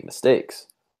doesn't make mistakes.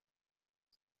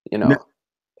 You know,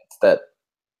 it's that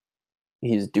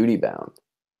he's duty bound.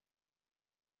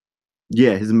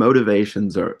 Yeah, his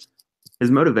motivations are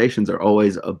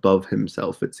always above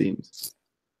himself, it seems.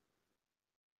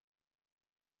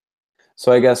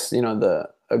 So I guess, you know,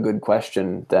 a good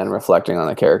question then, reflecting on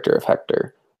the character of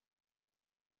Hector.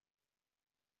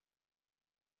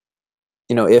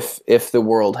 You know, if the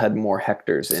world had more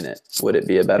Hectors in it, would it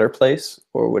be a better place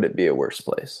or would it be a worse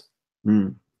place?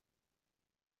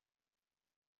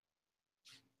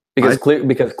 I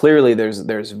because clearly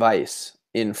there's vice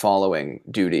in following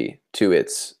duty to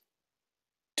its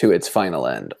final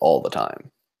end all the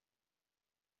time.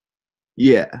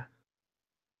 yeah,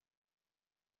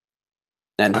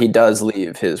 And he does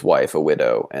leave his wife a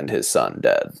widow and his son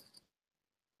dead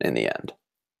in the end.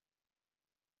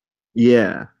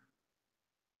 yeah.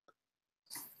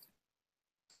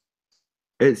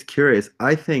 It's curious.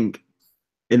 I think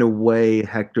in a way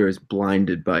Hector is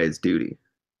blinded by his duty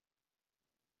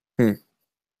Hmm.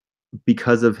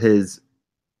 because of his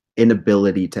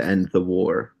inability to end the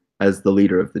war as the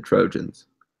leader of the Trojans.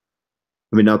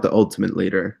 I mean, not the ultimate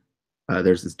leader.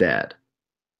 There's his dad,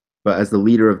 but as the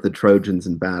leader of the Trojans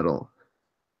in battle,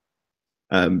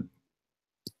 um,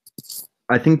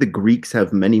 I think the Greeks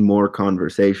have many more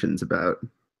conversations about,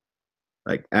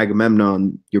 like,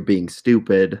 Agamemnon, you're being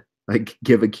stupid. Like,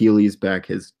 give Achilles back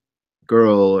his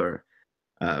girl, or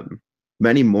um,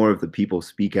 many more of the people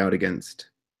speak out against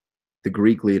the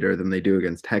Greek leader than they do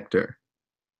against Hector.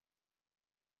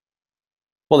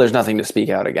 Well, there's nothing to speak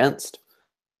out against.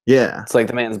 Yeah, It's like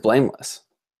the man's blameless.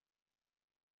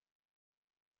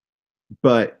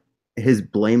 but his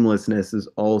blamelessness is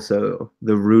also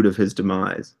the root of his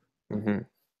demise. Hmm.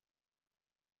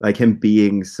 Like him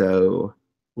being so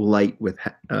light with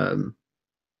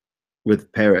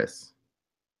Paris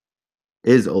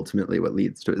is ultimately what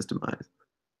leads to his demise.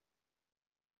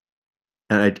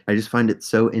 And I just find it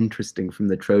so interesting from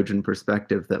the Trojan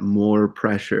perspective that more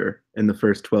pressure in the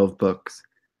first 12 books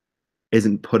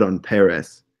isn't put on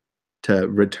Paris to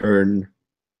return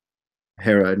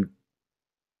Hera,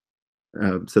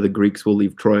 and, so the Greeks will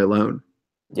leave Troy alone.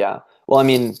 Yeah. Well, I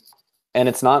mean, and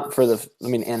it's not for the. I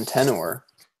mean, Antenor,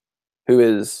 who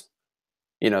is,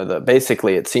 the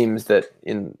basically it seems that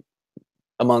in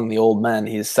among the old men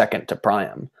he's second to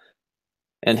Priam,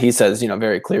 and he says,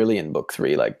 very clearly in book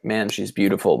 3, like, man, she's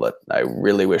beautiful, but I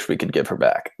really wish we could give her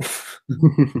back.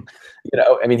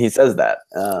 I mean, he says that.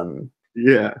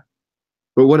 Yeah,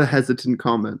 but what a hesitant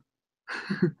comment.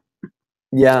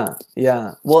 Yeah,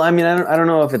 yeah. Well, I mean, I don't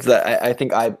know if it's that. I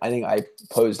think I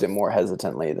posed it more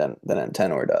hesitantly than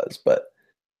Antenor does, but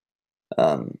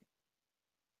um,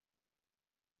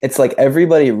 it's like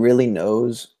everybody really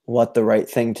knows what the right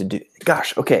thing to do.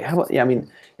 Gosh, okay. How about, yeah? I mean,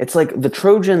 it's like the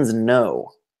Trojans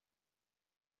know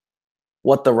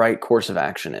what the right course of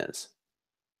action is,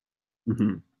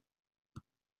 Mhm.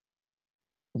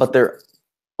 but they're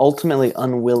ultimately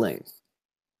unwilling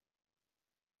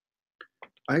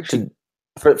I actually,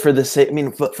 to for the sake. I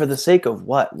mean, but for the sake of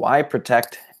what? Why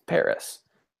protect Paris?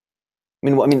 I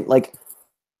mean, like,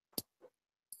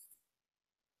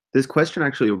 this question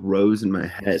actually arose in my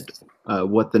head,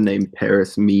 what the name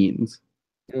Paris means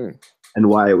mm, and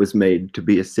why it was made to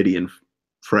be a city in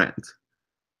France.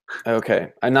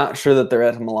 okay. I'm not sure that they're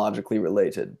etymologically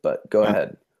related, but go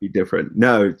ahead. Be different.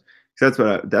 No, that's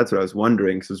what I was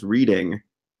wondering. Because I was reading,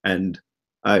 and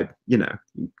I,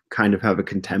 kind of have a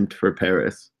contempt for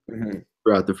Paris Hmm.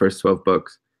 throughout the first 12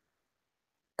 books,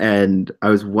 and I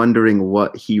was wondering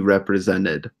what he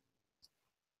represented,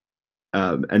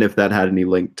 and if that had any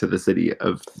link to the city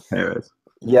of Paris.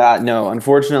 Yeah, no,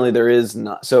 unfortunately, there is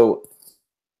not. So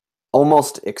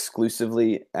almost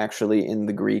exclusively, actually, in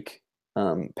the Greek,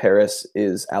 Paris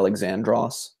is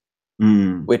Alexandros,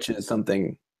 Mm. which is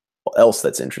something else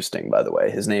that's interesting, by the way.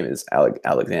 His name is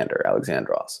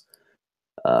Alexandros.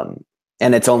 Um,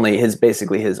 and it's only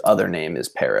basically his other name is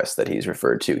Paris that he's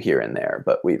referred to here and there,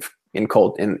 but we've in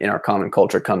our common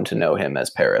culture come to know him as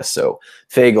Paris. So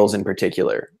Fagles in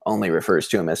particular only refers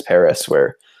to him as Paris,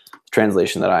 where the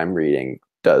translation that I'm reading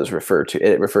refers to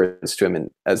him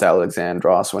as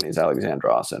Alexandros when he's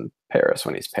Alexandros and Paris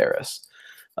when he's Paris.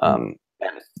 And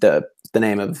the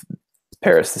name of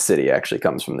Paris, the city, actually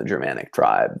comes from the Germanic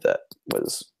tribe that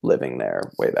was living there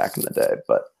way back in the day.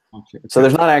 But Okay, so okay.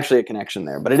 there's not actually a connection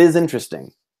there, but it is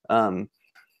interesting,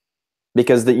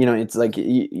 because it's like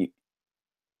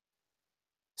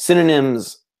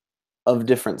synonyms of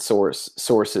different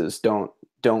sources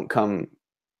don't come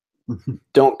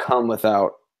don't come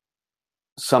without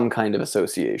some kind of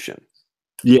association.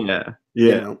 Yeah, You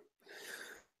yeah, know,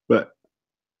 but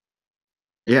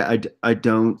yeah, I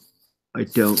don't.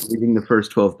 Reading the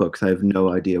first 12 books, I have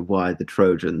no idea why the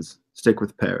Trojans stick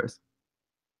with Paris.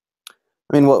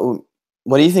 I mean,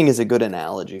 what do you think is a good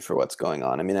analogy for what's going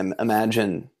on? I mean,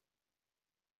 imagine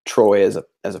Troy as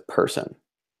a person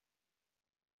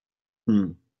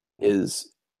Hmm.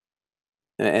 is,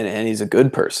 and he's a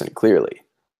good person clearly.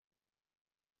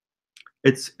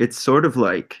 It's sort of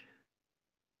like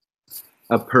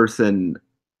a person,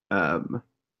 um,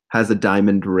 has a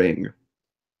diamond ring,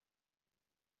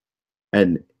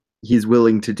 and he's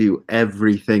willing to do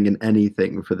everything and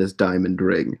anything for this diamond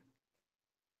ring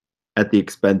at the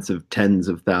expense of tens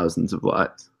of thousands of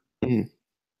lives, Mhm.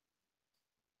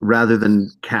 rather than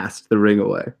cast the ring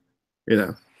away, you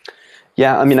know?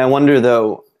 Yeah, I mean, I wonder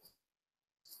though,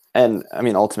 and I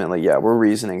mean, ultimately, yeah, we're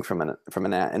reasoning from an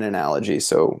analogy,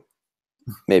 so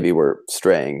maybe we're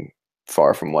straying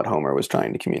far from what Homer was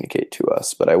trying to communicate to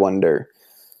us. But I wonder,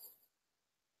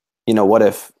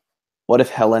 what if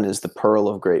Helen is the pearl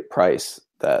of great price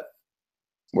that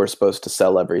we're supposed to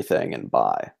sell everything and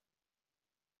buy,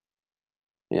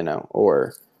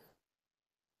 or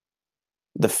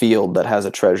the field that has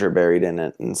a treasure buried in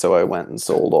it, and so I went and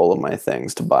sold all of my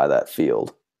things to buy that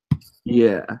field.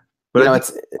 Yeah. You But know,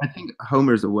 it's I think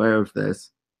Homer's aware of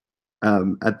this.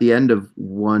 At the end of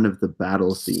one of the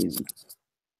battle scenes,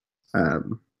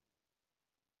 um,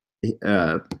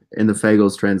 in the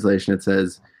Fagel's translation, it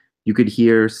says, "You could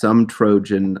hear some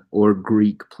Trojan or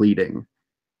Greek pleading,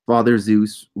 Father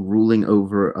Zeus ruling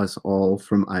over us all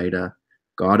from Ida,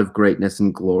 God of greatness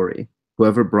and glory.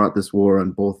 Whoever brought this war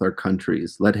on both our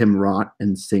countries, let him rot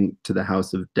and sink to the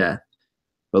house of death,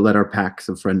 but let our pacts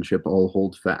of friendship all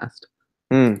hold fast."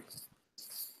 mm,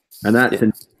 And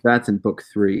yeah, that's in book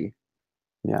 3.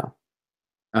 yeah,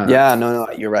 Uh, yeah. No,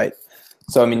 no, you're right.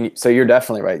 So I mean, so you're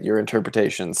definitely right. Your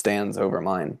interpretation stands over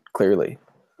mine clearly.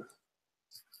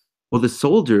 well, the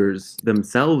soldiers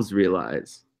themselves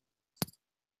realize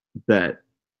that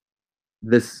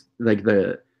this, like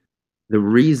the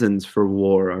reasons for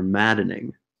war are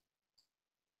maddening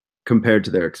compared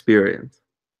to their experience.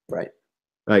 Right.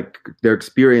 Like their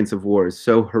experience of war is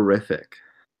so horrific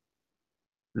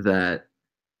that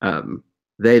um,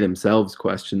 they themselves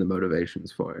question the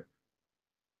motivations for it.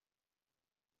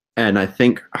 And I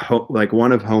think like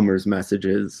one of Homer's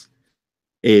messages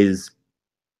is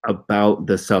about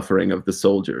the suffering of the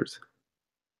soldiers.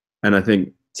 And I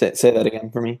think Say that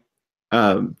again for me.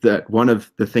 that one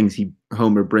of the things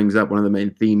Homer brings up, one of the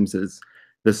main themes is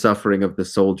the suffering of the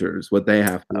soldiers, what they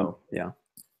have to. Oh, yeah.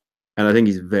 And I think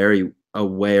he's very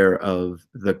aware of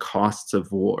the costs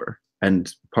of war.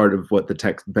 And part of what the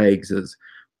text begs is,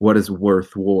 what is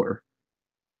worth war?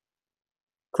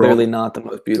 For all Clearly not the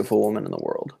most beautiful woman in the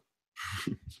world.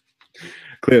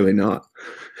 clearly not.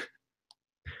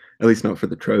 At least not for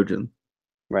the Trojan.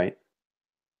 Right.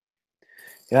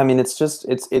 Yeah, I mean,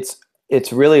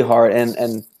 it's really hard,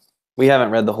 and we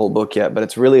haven't read the whole book yet, but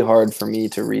it's really hard for me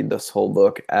to read this whole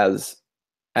book as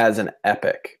an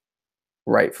epic,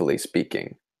 rightfully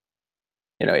speaking.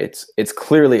 It's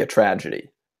clearly a tragedy,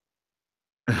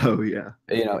 Oh yeah.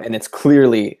 and it's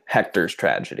clearly Hector's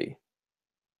tragedy.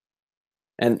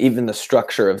 And even the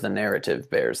structure of the narrative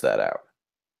bears that out,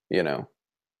 you know.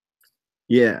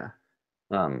 Yeah.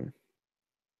 Um,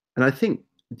 And I think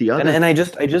the and other and I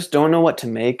just don't know what to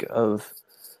make of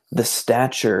the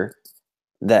stature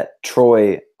that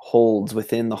Troy holds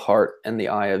within the heart and the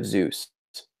eye of Zeus.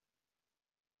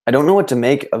 I don't know what to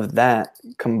make of that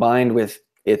combined with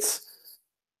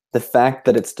the fact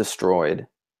that it's destroyed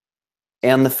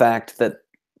and the fact that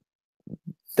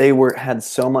they had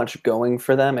so much going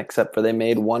for them except for they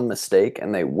made one mistake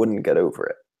and they wouldn't get over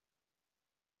it.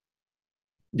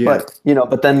 yeah.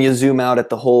 But then you zoom out at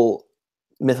the whole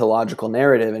mythological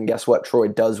narrative and guess what? Troy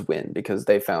does win because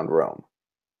they found Rome.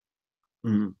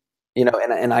 Mhm.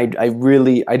 And I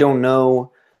really I don't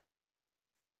know.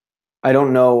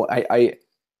 I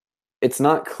it's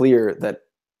not clear that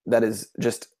that is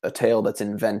just a tale that's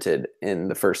invented in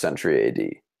the first century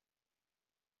AD.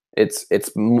 It's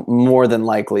more than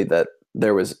likely that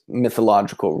there was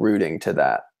mythological rooting to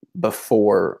that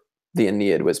before the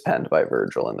Aeneid was penned by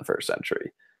Virgil in the first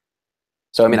century.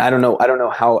 So I mean, I don't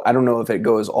know if it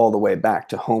goes all the way back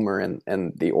to Homer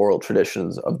and the oral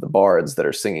traditions of the bards that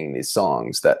are singing these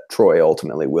songs that Troy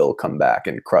ultimately will come back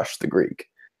and crush the Greek.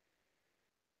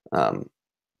 Um,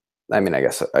 I mean, I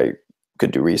guess I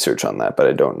could do research on that, but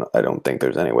I don't think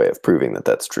there's any way of proving that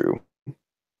that's true.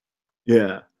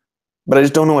 Yeah. But I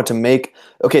just don't know what to make.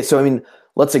 Okay, so I mean,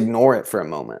 let's ignore it for a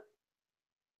moment.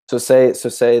 So say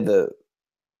the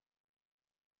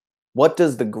what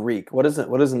does the Greek, what is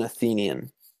an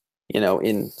Athenian, in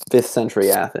 5th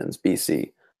century Athens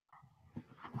BC?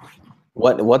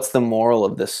 What's the moral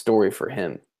of this story for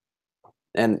him?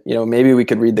 And maybe we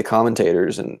could read the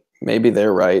commentators and maybe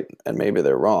they're right and maybe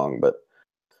they're wrong, but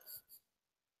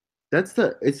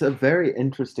It's a very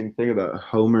interesting thing about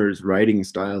Homer's writing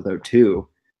style though too.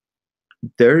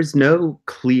 There's no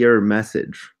clear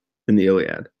message in the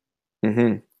Iliad.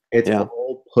 mhm, It's yeah,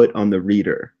 all put on the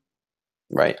reader.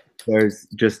 right. There's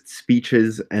just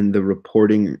speeches and the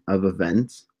reporting of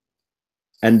events,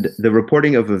 and the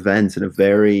reporting of events in a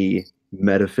very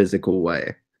metaphysical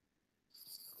way.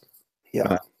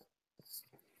 Yeah.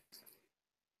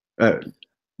 Uh, uh,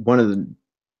 one of the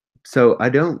so I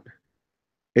don't.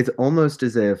 It's almost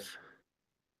as if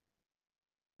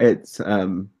it's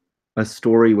a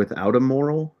story without a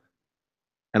moral,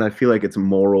 and I feel like its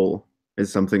moral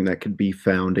is something that could be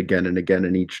found again and again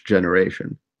in each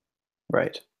generation.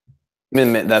 Right. I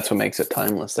mean, that's what makes it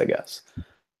timeless, I guess.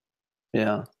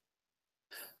 Yeah.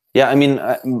 Yeah. I mean,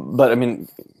 but I mean,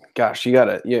 gosh, you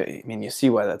gotta. Yeah. I mean, you see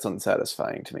why that's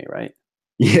unsatisfying to me, right?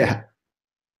 Yeah,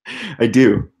 I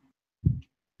do.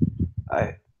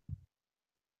 I.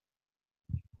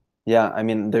 Yeah. I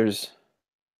mean, I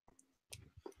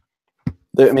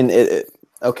mean,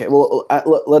 okay. Well,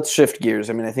 let's shift gears.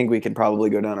 I mean, I think we could probably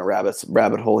go down a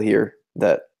rabbit hole here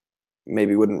that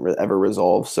maybe wouldn't ever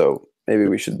resolve. So maybe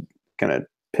we should kind of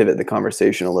pivot the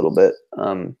conversation a little bit.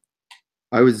 I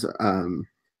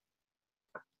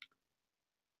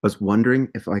was wondering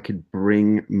if I could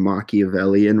bring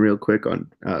Machiavelli in real quick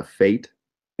on fate.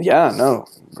 Yeah. No.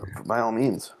 By all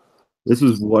means. This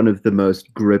was one of the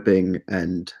most gripping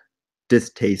and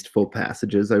distasteful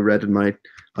passages I read in my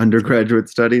undergraduate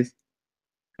studies.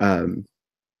 Um,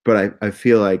 but I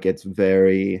feel like it's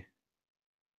very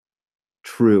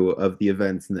true of the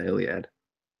events in the Iliad.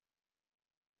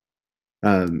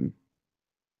 Um,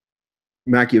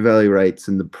 Machiavelli writes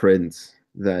in The Prince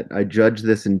that I judge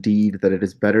this indeed that it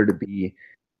is better to be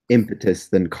impetuous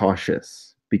than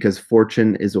cautious, because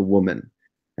fortune is a woman,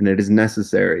 and it is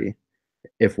necessary,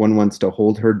 if one wants to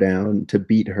hold her down, to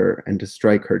beat her and to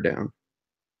strike her down.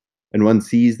 And one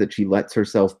sees that she lets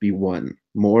herself be won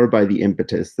more by the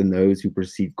impetus than those who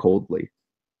proceed coldly.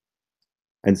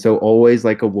 And so, always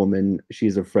like a woman, she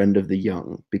is a friend of the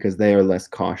young, because they are less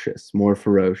cautious, more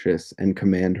ferocious, and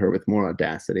command her with more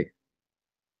audacity.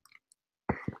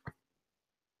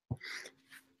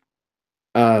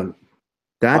 Um,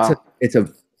 that's Wow.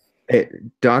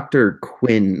 Dr.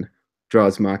 Quinn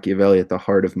draws Machiavelli at the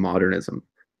heart of modernism,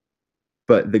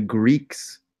 but the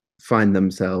Greeks find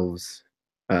themselves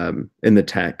in the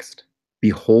text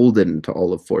beholden to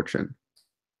all of fortune.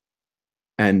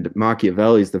 And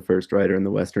Machiavelli is the first writer in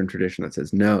the Western tradition that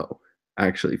says, no,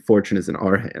 actually, fortune is in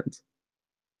our hands,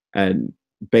 and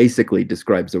basically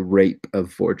describes a rape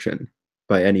of fortune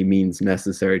by any means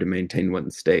necessary to maintain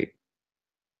one's state.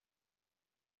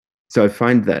 So I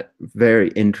find that very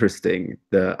interesting,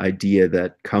 the idea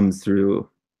that comes through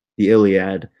the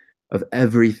Iliad of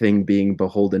everything being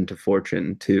beholden to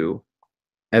fortune to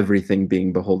everything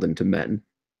being beholden to men.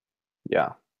 Yeah.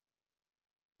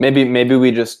 Maybe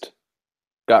we just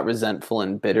got resentful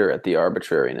and bitter at the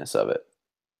arbitrariness of it.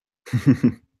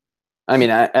 I mean,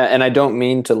 and I don't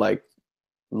mean to like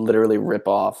literally rip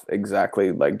off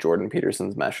exactly like Jordan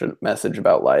Peterson's message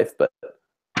about life, but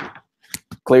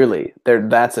clearly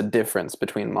that's a difference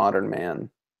between modern man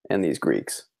and these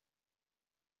Greeks.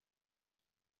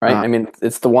 Right? uh, I mean,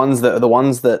 it's the ones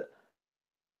that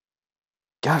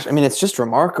gosh, I mean, it's just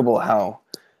remarkable how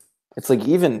it's like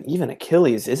even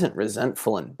Achilles isn't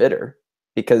resentful and bitter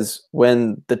because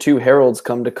when the two heralds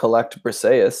come to collect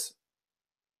Briseis,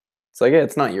 it's like, yeah,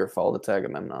 it's not your fault. It's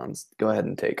Agamemnon's. Go ahead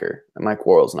and take her. And my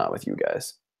quarrel's not with you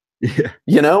guys. yeah,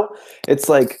 You know, it's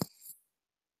like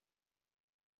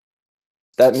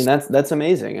that. I mean, that's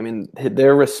amazing. I mean,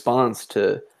 their response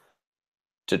to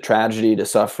tragedy, to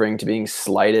suffering, to being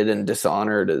slighted and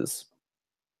dishonored is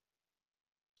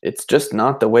it's just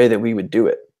not the way that we would do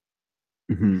it.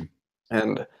 mm-hmm.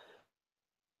 And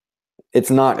it's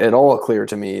not at all clear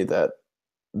to me that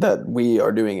we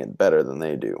are doing it better than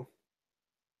they do.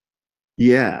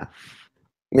 Yeah,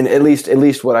 I mean, at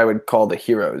least what I would call the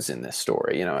heroes in this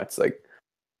story. You know, it's like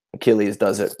Achilles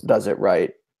does it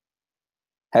right.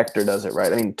 Hector does it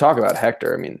right. I mean, talk about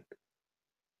Hector. I mean,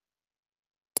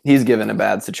 he's given a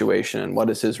bad situation, and what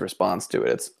is his response to it?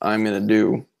 It's I'm going to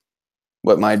do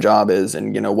what my job is,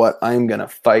 and you know what? I'm going to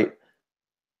fight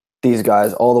these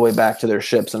guys all the way back to their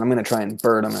ships, and I'm going to try and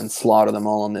burn them and slaughter them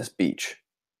all on this beach,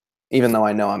 even though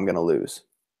I know I'm going to lose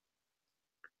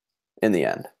in the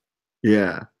end.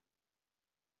 yeah.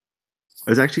 I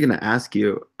was actually going to ask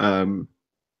you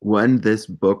when this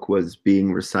book was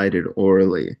being recited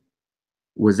orally,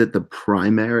 was it the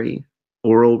primary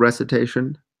oral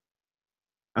recitation,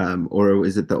 or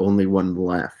is it the only one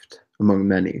left among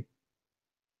many?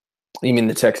 You mean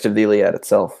the text of the Iliad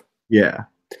itself? Yeah.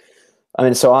 I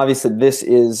mean, so obviously this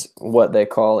is what they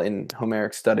call in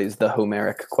Homeric studies the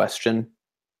Homeric question,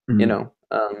 you Mhm. know,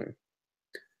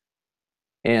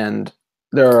 and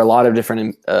there are a lot of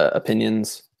different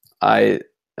opinions. I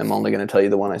am only going to tell you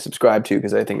the one I subscribe to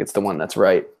because I think it's the one that's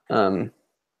right.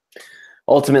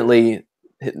 Ultimately,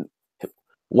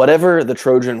 whatever the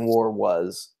Trojan War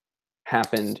was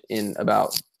happened in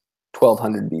about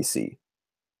 1200 BC.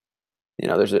 You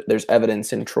know, there's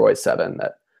evidence in Troy 7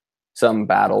 that some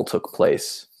battle took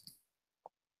place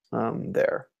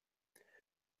there.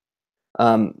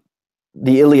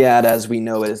 The Iliad, as we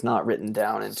know it, is not written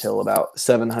down until about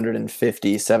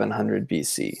 750, 700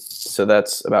 BC. So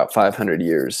that's about 500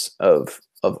 years of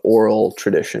oral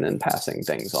tradition and passing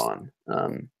things on.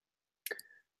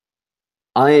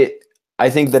 I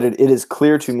think that it is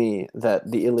clear to me that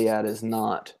the Iliad is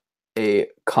not a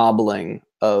cobbling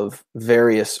of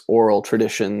various oral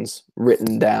traditions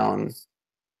written down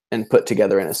and put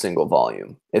together in a single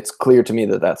volume. It's clear to me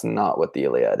that that's not what the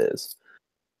Iliad is.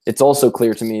 It's also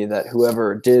clear to me that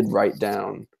whoever did write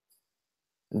down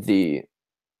the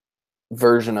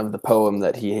version of the poem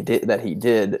that he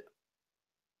did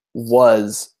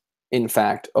was in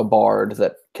fact a bard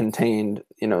that contained,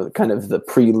 you know, kind of the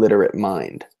pre-literate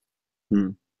mind.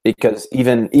 Because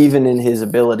even in his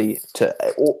ability to,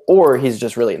 or he's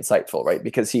just really insightful, right?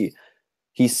 Because he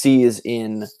sees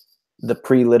in the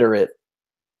pre-literate,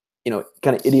 you know,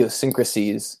 kind of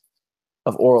idiosyncrasies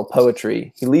of oral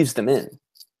poetry, he leaves them in,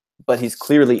 but he's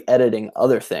clearly editing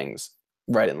other things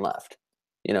right and left,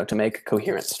 you know, to make a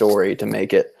coherent story, to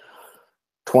make it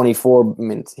 24. I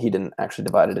mean, he didn't actually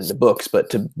divide it into books, but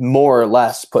to more or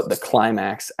less put the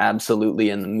climax absolutely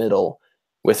in the middle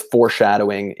with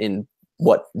foreshadowing in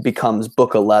what becomes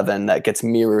book 11 that gets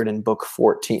mirrored in book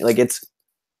 14. Like, it's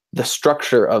the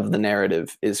structure of the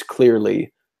narrative is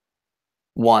clearly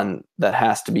one that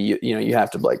has to be, you know, you have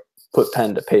to like put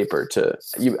pen to paper to,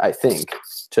 I think,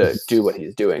 to do what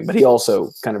he's doing. But he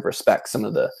also kind of respects some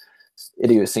of the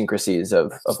idiosyncrasies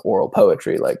of oral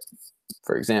poetry. Like,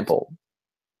 for example,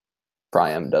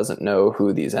 Priam doesn't know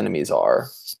who these enemies are,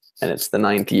 and it's the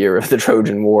 9th year of the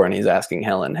Trojan War, and he's asking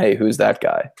Helen, "Hey, who's that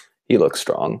guy? He looks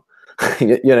strong."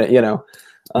 you know.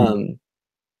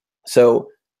 So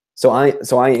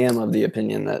I am of the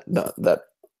opinion that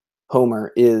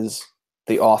Homer is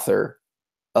the author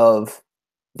of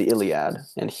the Iliad,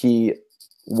 and he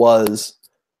was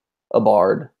a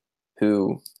bard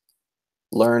who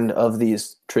learned of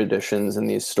these traditions and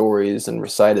these stories and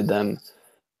recited them,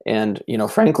 and, you know,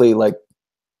 frankly, like,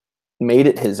 made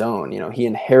it his own. You know, he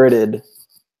inherited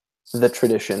the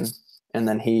tradition and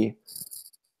then he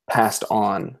passed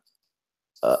on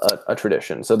a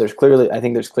tradition. So I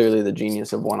think there's clearly the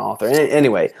genius of one author.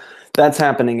 Anyway, that's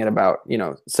happening at about, you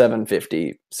know,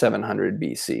 750, 700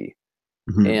 BC.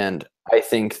 And I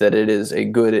think that it is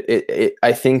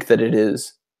I think that it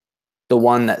is the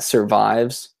one that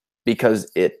survives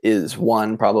because it is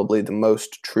one, probably the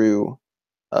most true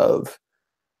of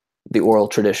the oral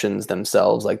traditions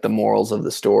themselves, like the morals of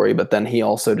the story. But then he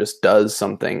also just does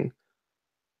something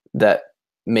that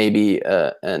maybe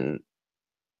an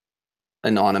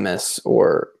anonymous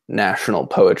or national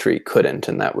poetry couldn't,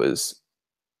 and that was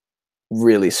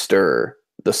really stir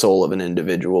the soul of an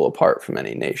individual apart from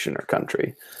any nation or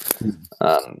country.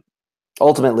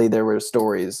 Ultimately, there were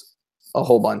stories, a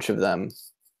whole bunch of them,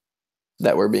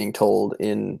 that were being told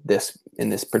in this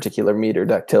particular meter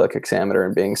dactylic hexameter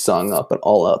and being sung up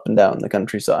and down the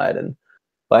countryside. And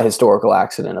by historical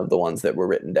accident of the ones that were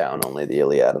written down, only the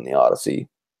Iliad and the Odyssey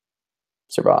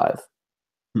survive.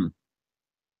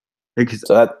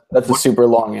 So that's a super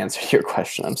long answer to your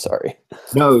question. I'm sorry.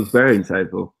 No, it was very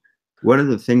insightful. One of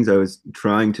the things I was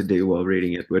trying to do while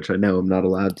reading it, which I know I'm not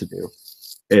allowed to do,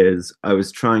 is I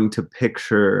was trying to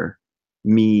picture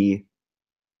me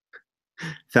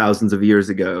thousands of years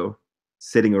ago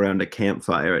sitting around a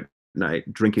campfire at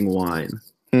night, drinking wine,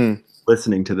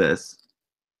 listening to this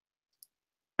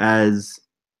as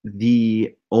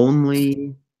the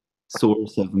only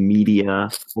source of media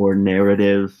or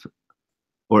narrative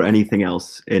or anything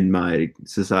else in my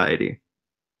society.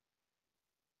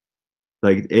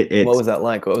 Like what was that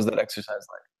like? What was that exercise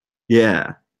like?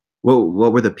 Yeah.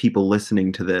 What were the people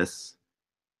listening to this?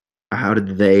 How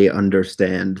did they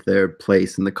understand their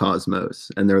place in the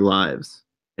cosmos and their lives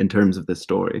in terms of this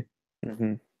story?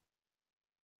 And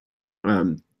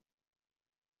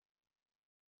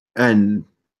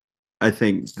I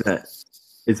think that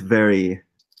it's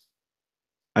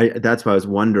that's why I was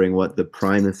wondering what the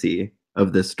primacy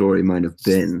of this story might have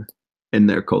been in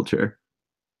their culture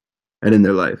and in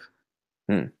their life.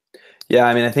 Yeah,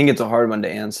 I mean, I think it's a hard one to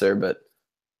answer, but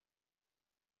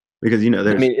because, you know,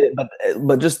 there's, I mean,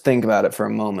 but just think about it for a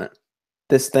moment.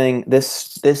 This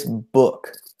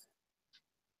book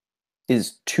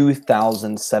is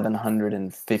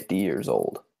 2,750 years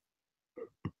old.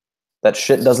 That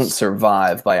shit doesn't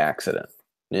survive by accident,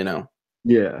 you know?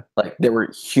 Yeah. Like, there were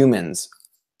humans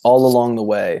all along the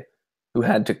way who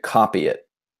had to copy it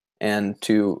and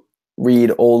to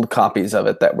read old copies of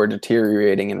it that were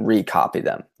deteriorating and recopy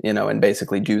them, and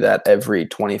basically do that every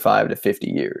 25 to 50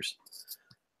 years.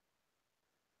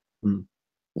 Mm.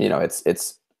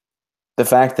 It's the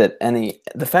fact that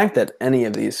any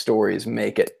of these stories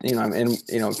make it,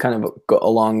 and kind of go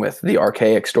along with the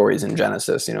archaic stories in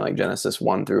Genesis, like Genesis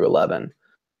 1 through 11,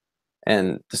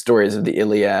 and the stories of the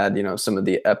Iliad, some of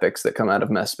the epics that come out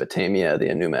of Mesopotamia, the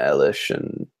Enuma Elish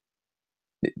and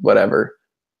whatever.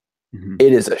 Mm-hmm.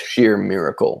 It is a sheer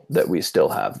miracle that we still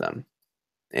have them.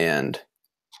 And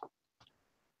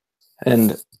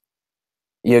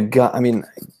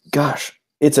gosh,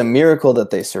 it's a miracle that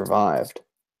they survived.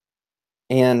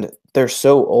 And they're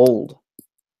so old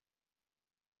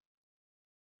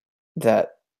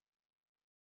that,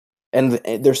 and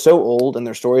they're so old, and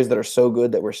their stories that are so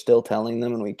good that we're still telling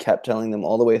them, and we kept telling them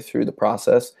all the way through the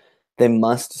process. They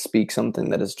must speak something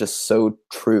that is just so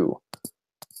true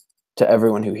to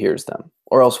everyone who hears them,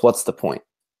 or else what's the point?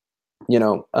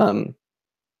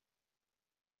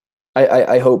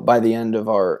 I hope by the end of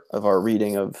our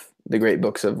reading of the great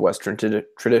books of Western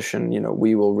tradition,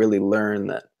 we will really learn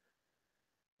that,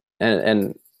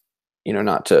 and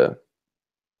not to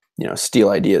steal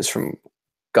ideas from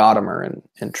Gadamer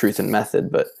and Truth and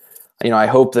Method, but I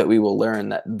hope that we will learn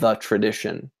that the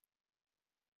tradition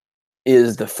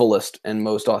is the fullest and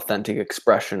most authentic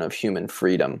expression of human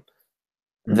freedom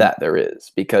that there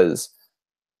is, because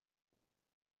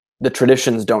the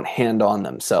traditions don't hand on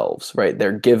themselves, right?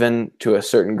 They're given to a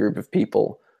certain group of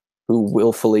people who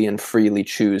willfully and freely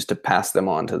choose to pass them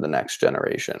on to the next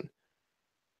generation.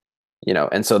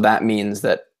 And so that means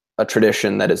that a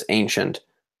tradition that is ancient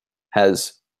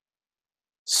has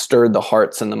stirred the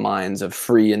hearts and the minds of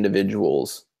free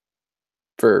individuals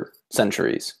for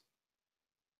centuries.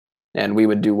 And we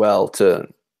would do well to,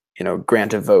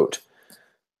 grant a vote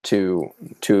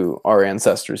to our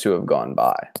ancestors who have gone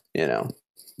by,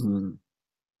 Mm.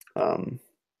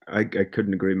 I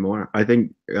couldn't agree more. I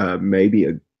think maybe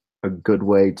a good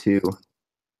way to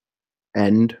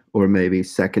end, or maybe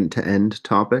second to end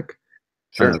topic,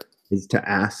 Sure. is to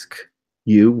ask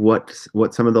you what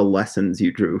some of the lessons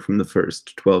you drew from the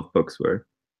first 12 books were.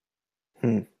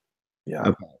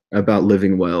 Yeah. About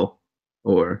living well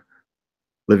or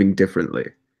living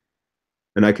differently.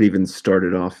 And I could even start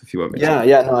it off if you want me to.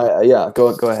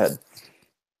 Go ahead.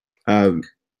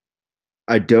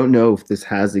 I don't know if this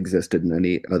has existed in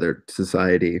any other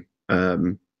society,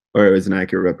 or it was an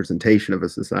accurate representation of a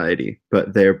society,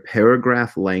 but they're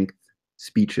paragraph length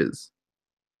speeches,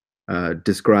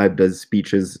 described as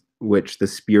speeches which the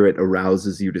spirit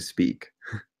arouses you to speak.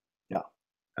 Yeah.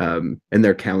 And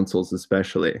their councils,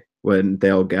 especially when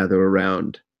they all gather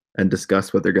around and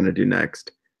discuss what they're going to do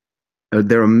next.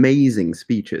 They're amazing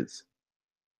speeches.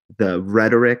 The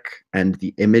rhetoric and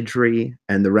the imagery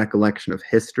and the recollection of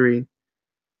history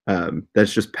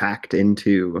that's just packed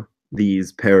into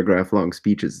these paragraph long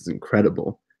speeches is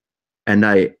incredible. And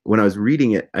when I was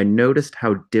reading it, I noticed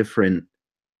how different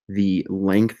the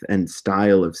length and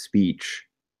style of speech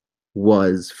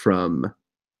was from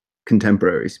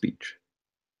contemporary speech.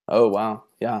 Oh, wow.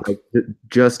 Yeah. Like,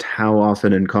 just how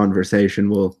often in conversation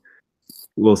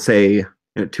we'll say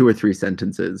 2 or 3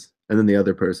 sentences, and then the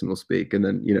other person will speak, and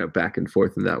then back and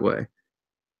forth in that way.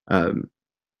 And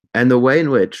the way in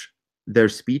which their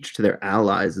speech to their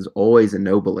allies is always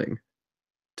ennobling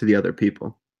to the other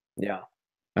people. Yeah.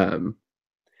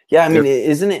 Yeah, I mean,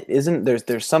 isn't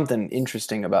there's something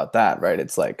interesting about that, right?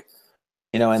 It's like,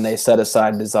 and they set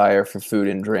aside desire for food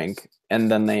and drink,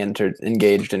 and then they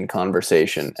engaged in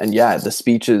conversation. And yeah, the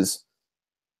speeches,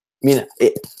 I mean,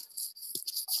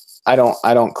 I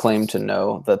don't claim to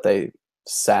know that they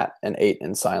sat and ate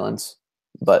in silence,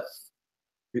 but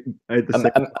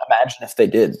imagine if they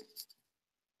did.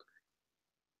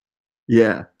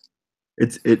 Yeah.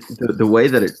 It's the way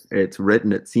that it's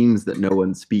written, it seems that no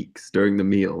one speaks during the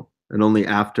meal, and only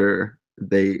after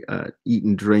they eat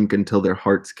and drink until their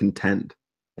heart's content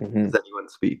does anyone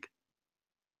speak.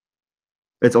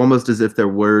 It's almost as if their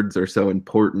words are so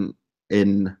important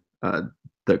in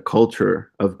the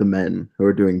culture of the men who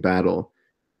are doing battle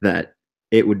that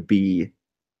it would be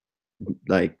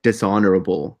like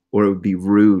dishonorable, or it would be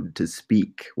rude to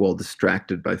speak while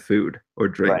distracted by food or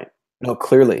drink. Right. No,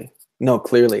 clearly.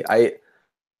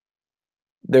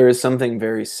 There is something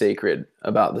very sacred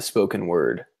about the spoken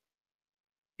word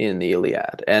in the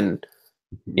Iliad, and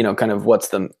kind of what's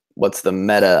the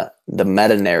meta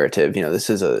narrative. This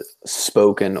is a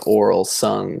spoken, oral,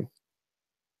 sung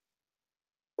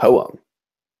poem.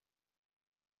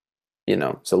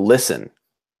 So listen,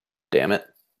 damn it,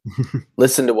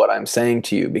 listen to what I'm saying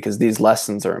to you, because these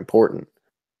lessons are important.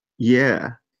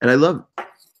 Yeah, and I love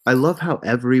I love how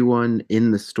everyone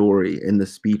in the story, in the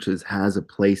speeches, has a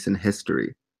place in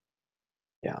history.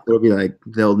 Yeah. It'll be like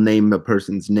they'll name a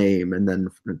person's name and then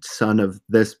son of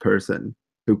this person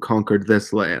who conquered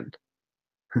this land.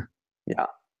 Yeah.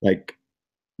 Like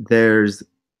there's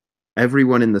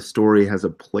everyone in the story has a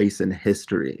place in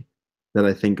history that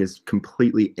I think is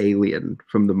completely alien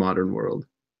from the modern world,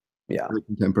 Yeah. the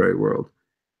contemporary world,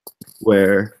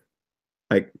 where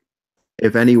like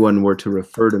if anyone were to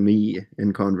refer to me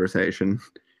in conversation,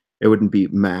 it wouldn't be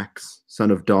Max,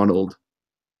 son of Donald,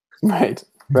 Right.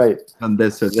 Right. done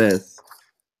this or this,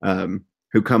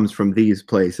 who comes from these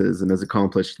places and has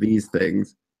accomplished these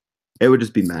things. It would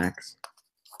just be Max.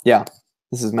 Yeah.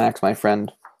 This is Max, my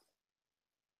friend.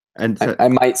 And so, I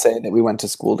might say that we went to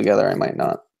school together. I might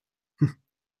not.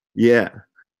 yeah,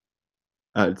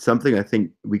 something I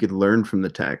think we could learn from the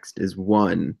text is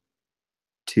one,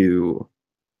 to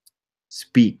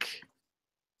speak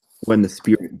when the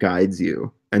Spirit guides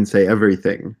you and say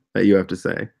everything that you have to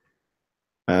say.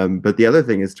 But the other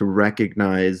thing is to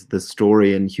recognize the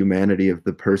story and humanity of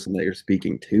the person that you're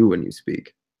speaking to when you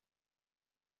speak.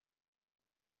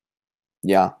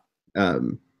 Yeah.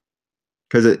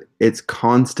 Because it's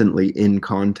constantly in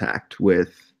contact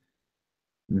with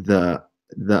the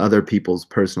the other people's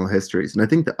personal histories. And I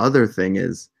think the other thing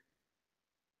is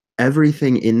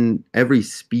everything in every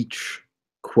speech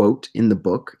quote in the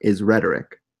book is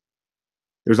rhetoric.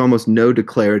 There's almost no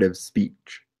declarative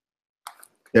speech.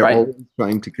 They're Right. always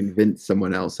trying to convince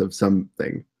someone else of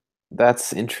something.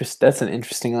 That's an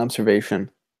interesting observation.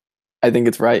 I think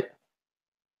it's right.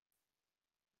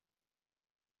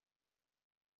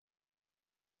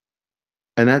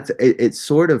 And it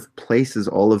sort of places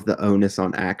all of the onus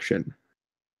on action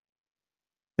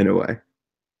in a way.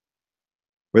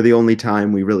 Where the only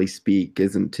time we really speak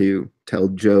isn't to tell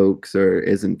jokes or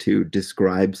isn't to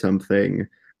describe something,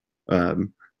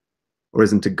 um, or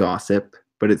isn't to gossip,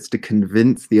 but it's to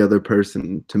convince the other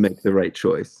person to make the right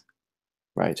choice.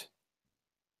 Right.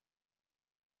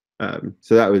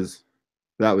 So that was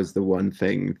the one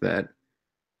thing that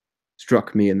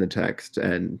struck me in the text,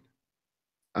 and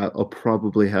I'll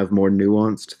probably have more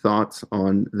nuanced thoughts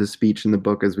on the speech in the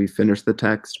book as we finish the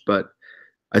text, but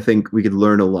I think we could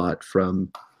learn a lot from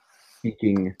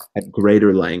speaking at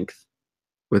greater length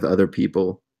with other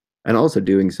people and also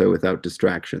doing so without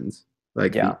distractions,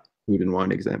 like the Yeah. food and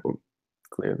wine example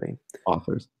Clearly.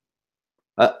 offers.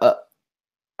 Uh, uh,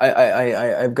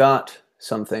 I've got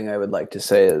something I would like to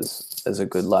say as a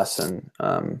good lesson.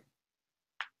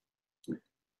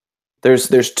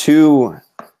 There's two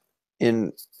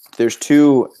in there's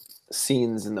two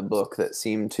scenes in the book that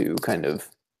seem to kind of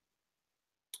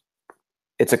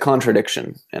it's a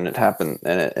contradiction, and it happened,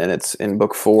 and it's in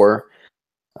book 4.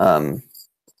 Um,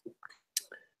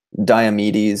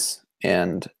 Diomedes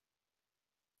and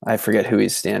I forget who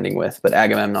he's standing with, but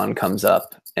Agamemnon comes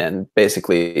up and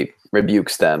basically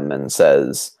rebukes them and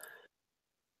says,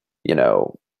 you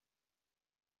know,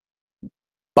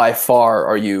 by far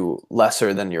are you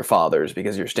lesser than your fathers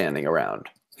because you're standing around,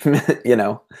 you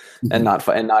know, and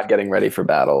not getting ready for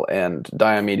battle. And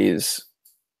Diomedes,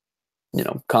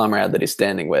 comrade that he's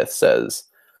standing with says,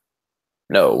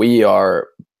 no, we are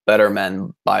better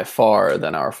men by far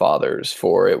than our fathers,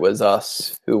 for it was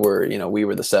us who were, we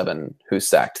were the 7 who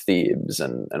sacked Thebes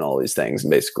and all these things, and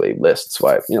basically lists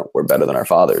why, we're better than our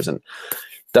fathers. And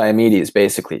Diomedes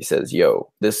basically says,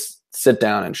 yo, this sit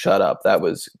down and shut up. That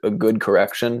was a good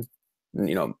correction.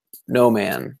 No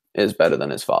man is better than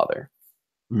his father.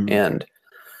 Mm. And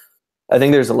I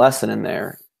think there's a lesson in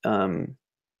there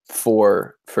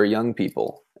for young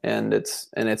people, and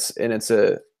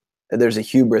there's a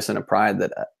hubris and a pride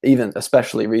that even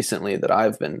especially recently that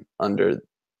I've been under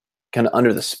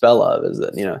the spell of, is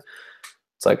that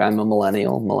it's like I'm a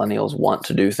millennial. Millennials want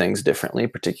to do things differently,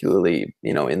 particularly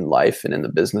in life and in the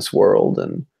business world,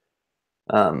 and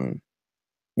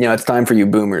it's time for you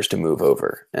boomers to move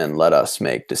over and let us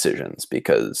make decisions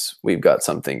because we've got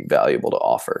something valuable to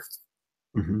offer.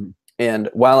 Mm-hmm. And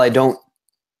while I don't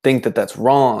think that that's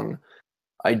wrong,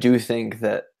 I do think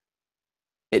that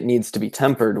it needs to be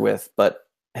tempered with, but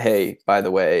hey, by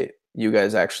the way, you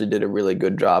guys actually did a really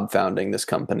good job founding this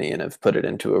company and have put it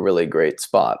into a really great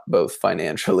spot, both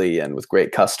financially and with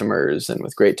great customers and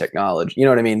with great technology. You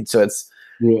know what I mean? So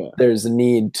there's a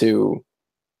need to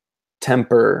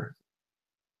temper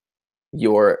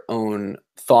your own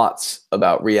thoughts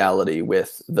about reality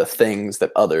with the things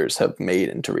that others have made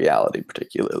into reality,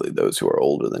 particularly those who are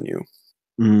older than you.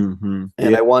 Mm-hmm.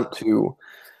 And I want to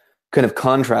kind of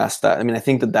contrast that. I mean, I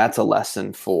think that that's a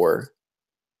lesson for,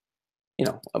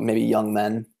 maybe young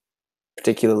men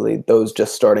particularly those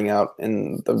just starting out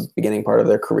in the beginning part of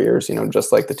their careers,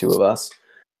 just like the two of us.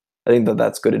 I think that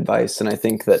that's good advice, and I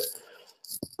think that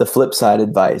the flip side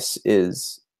advice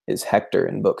is Hector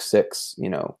in book 6.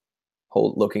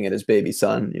 Looking at his baby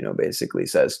son, basically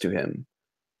says to him,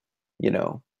 you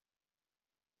know,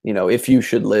 if you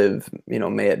should live,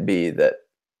 may it be that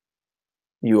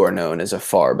you are known as a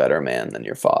far better man than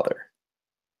your father.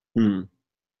 Hmm.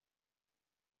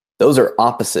 Those are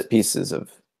opposite pieces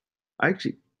of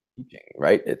Actually, teaching,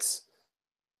 right?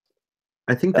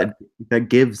 I think that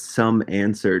gives some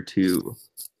answer to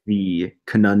the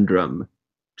conundrum.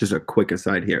 Just a quick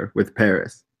aside here with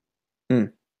Paris. Hmm.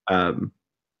 Um,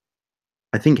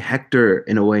 I think Hector,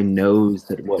 in a way, knows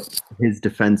that what his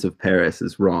defense of Paris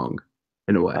is wrong,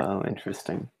 in a way, Oh,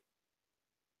 interesting.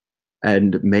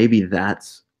 and maybe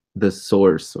that's the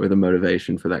source or the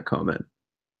motivation for that comment.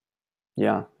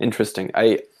 Yeah, interesting.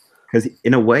 Because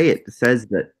in a way, it says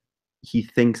that he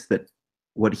thinks that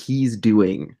what he's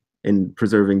doing in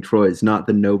preserving Troy is not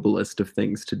the noblest of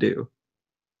things to do.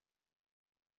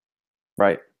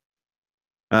 Right.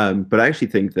 But I actually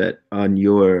think that on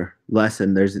your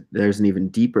lesson, there's an even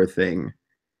deeper thing,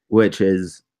 which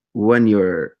is when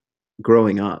you're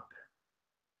growing up,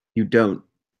 you don't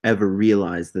ever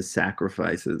realize the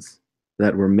sacrifices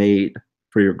that were made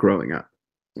for your growing up.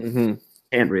 Mm-hmm.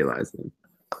 Can't realize them.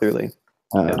 Clearly.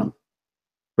 Yeah.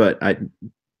 But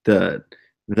the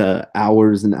the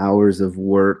hours and hours of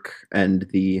work and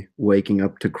the waking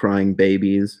up to crying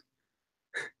babies,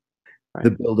 Right.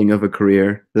 the building of a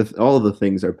career, all of the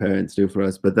things our parents do for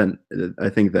us. But then I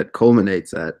think that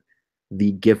culminates at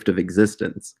the gift of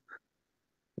existence.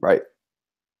 Right.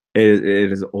 It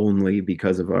is only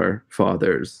because of our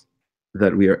fathers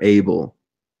that we are able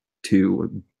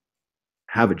to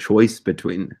have a choice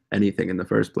between anything in the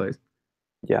first place.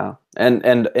 Yeah. And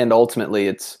ultimately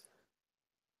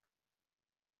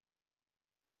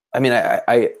I mean,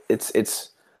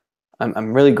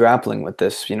 I'm really grappling with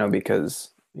this, because,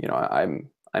 I'm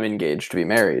engaged to be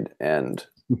married, and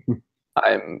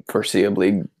I'm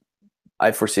foreseeably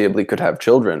I foreseeably could have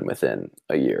children within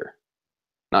a year.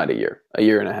 Not a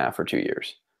year and a half or 2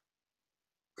 years.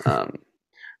 Um,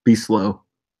 Be slow.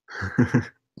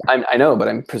 I know, but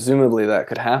I'm presumably that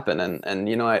could happen, and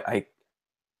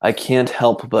I can't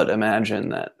help but imagine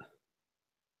that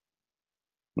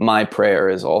my prayer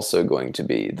is also going to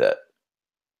be that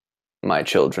my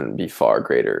children be far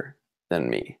greater than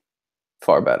me,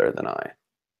 far better than I.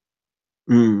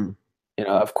 Mm.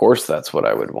 Of course, that's what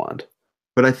I would want.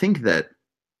 But I think that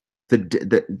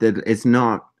that it's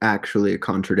not actually a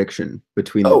contradiction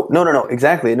between the. Oh, no, no, no,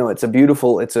 exactly. No, it's a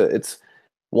beautiful. It's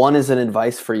one is an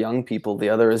advice for young people. The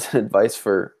other is an advice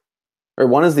or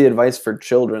one is the advice for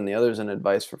children. The other is an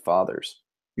advice for fathers.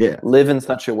 Yeah. Live in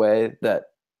such a way that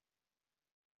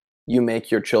you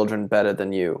make your children better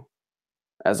than you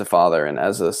as a father, and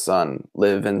as a son,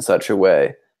 live in such a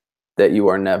way that you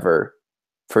are never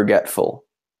forgetful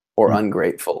or Mm.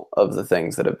 ungrateful of the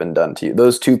things that have been done to you.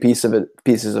 Those two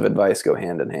pieces of advice go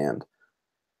hand in hand.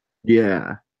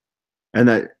 Yeah. And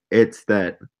that it's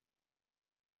that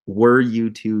were you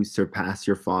to surpass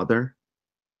your father,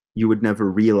 you would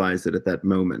never realize it at that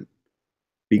moment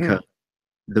because Mm.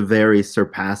 the very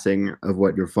surpassing of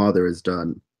what your father has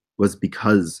done was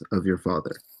because of your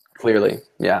father. Clearly,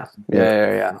 yeah, There,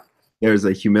 yeah, yeah, yeah. there's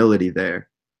a humility there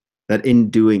that in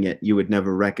doing it, you would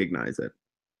never recognize it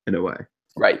in a way.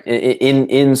 Right.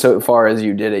 In so far as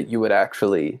you did it, you would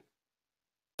actually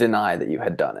deny that you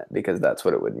had done it, because that's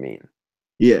what it would mean.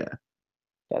 Yeah.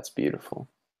 That's beautiful.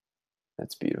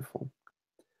 That's beautiful.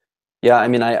 Yeah, I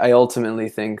mean, I ultimately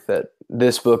think that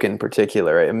this book in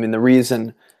particular, I mean, the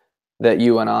reason that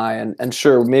you and I, and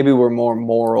sure, maybe we're more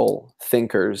moral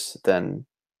thinkers than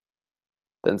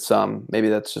some. Maybe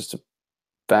that's just a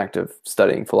fact of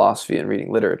studying philosophy and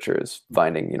reading literature, is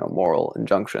finding, moral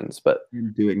injunctions. But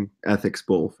Been doing ethics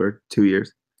bowl for 2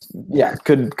 years. yeah,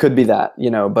 could be that,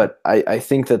 but I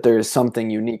think that there is something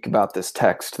unique about this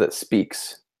text that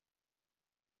speaks,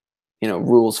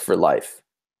 rules for life.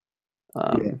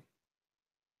 Yeah.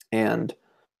 And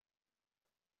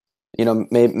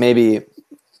maybe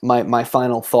my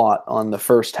final thought on the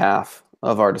first half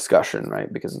of our discussion,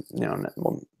 right? Because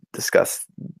we'll discuss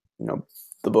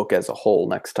the book as a whole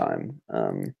next time.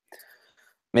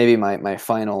 Maybe my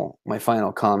final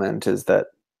comment is that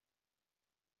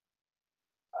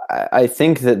I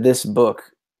think that this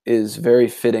book is very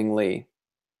fittingly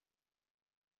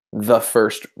the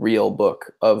first real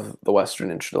book of the Western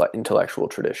intellectual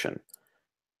tradition.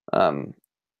 Um,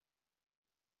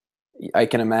 I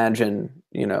can imagine,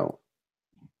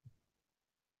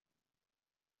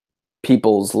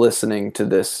 people's listening to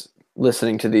this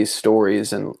listening to these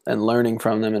stories and learning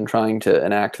from them and trying to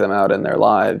enact them out in their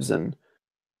lives and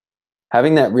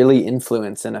having that really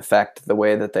influence and affect the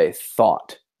way that they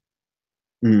thought,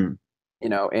 Mm.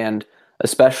 and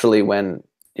especially when,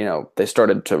 they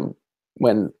started to,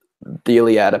 when the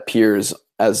Iliad appears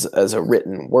as a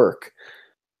written work.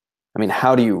 I mean,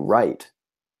 how do you write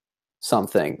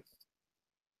something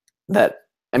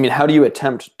how do you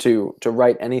attempt to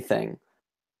write anything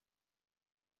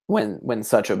when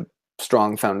such a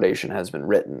strong foundation has been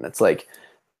written? It's like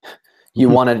you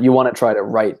want to try to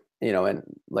write, and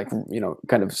like,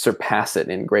 kind of surpass it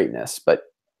in greatness, but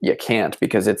you can't,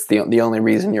 because it's the only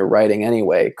reason you're writing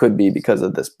anyway could be because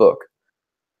of this book.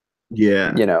 Yeah.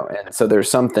 And so there's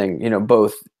something,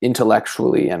 both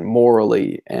intellectually and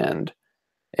morally and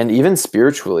even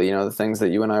spiritually, the things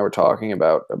that you and I were talking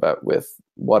about with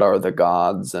what are the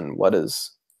gods, and what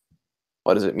does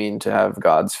it mean to have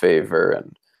God's favor,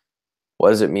 and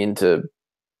what does it mean to,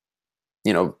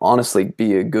 honestly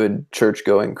be a good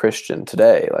church-going Christian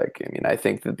today? Like, I mean, I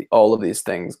think that all of these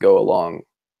things go along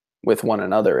with one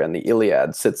another, and the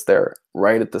Iliad sits there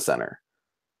right at the center.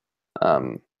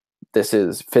 This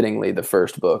is fittingly the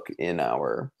first book in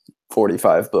our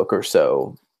 45 book or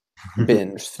so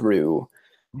binge through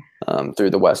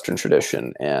the Western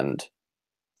tradition, and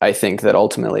I think that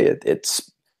ultimately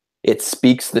it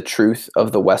speaks the truth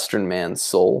of the Western man's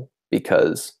soul,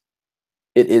 because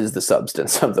it is the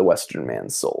substance of the Western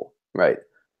man's soul, right?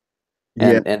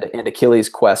 Yeah. And Achilles'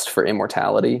 quest for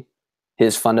immortality,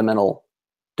 his fundamental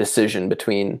decision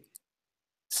between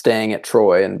staying at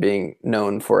Troy and being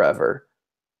known forever,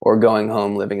 or going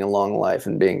home, living a long life,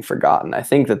 and being forgotten. I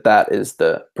think that is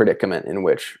the predicament in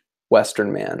which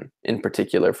Western man in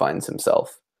particular finds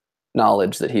himself.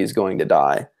 Knowledge that he's going to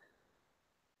die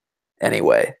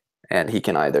anyway, and he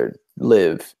can either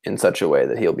live in such a way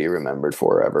that he'll be remembered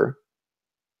forever,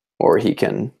 or he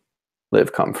can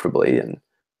live comfortably and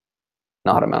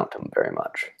not amount to very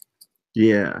much.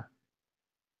 Yeah.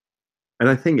 And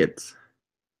I think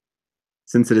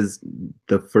since it is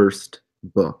the first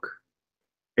book,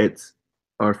 it's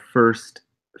our first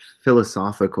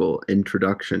philosophical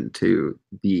introduction to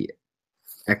the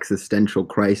existential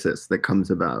crisis that comes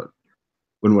about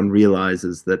when one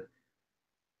realizes that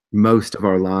most of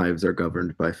our lives are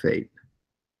governed by fate.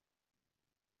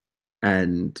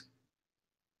 And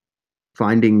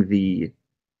finding the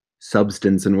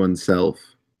substance in oneself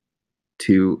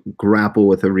to grapple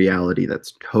with a reality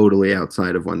that's totally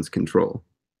outside of one's control.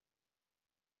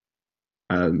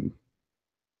 I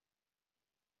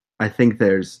think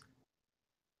there's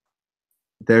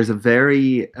a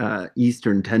very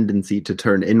Eastern tendency to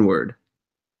turn inward,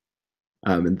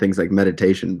 in things like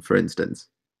meditation, for instance.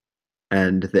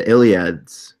 And the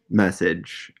Iliad's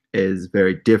message is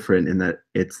very different in that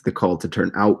it's the call to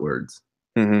turn outwards,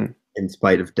 Mm-hmm. in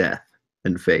spite of death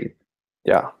and fate.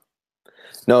 Yeah.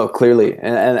 No, clearly,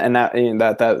 and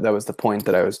that was the point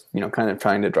that I was, kind of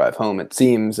trying to drive home. It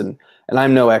seems, and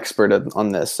I'm no expert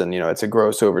on this, and it's a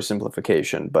gross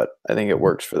oversimplification, but I think it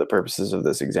works for the purposes of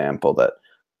this example, that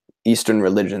Eastern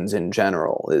religions in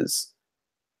general is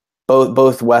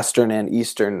both Western and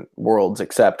Eastern worlds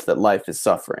accept that life is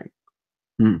suffering.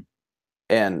 Hmm.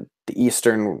 And the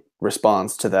Eastern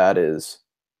response to that is,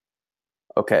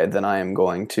 okay, then I am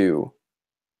going to,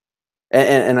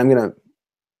 and I'm going to,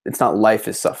 it's not life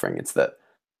is suffering, it's that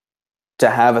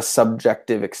to have a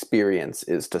subjective experience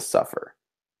is to suffer.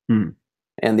 Hmm.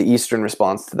 And the Eastern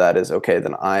response to that is, okay,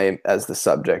 then I, as the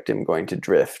subject, am going to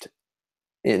drift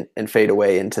in and fade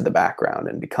away into the background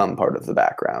and become part of the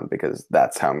background, because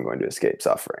that's how I'm going to escape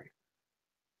suffering.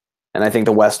 And I think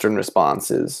the Western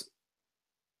response is,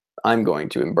 I'm going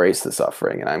to embrace the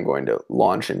suffering and I'm going to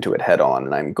launch into it head on,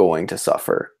 and I'm going to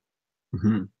suffer.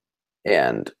 Mm-hmm.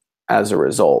 And as a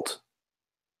result,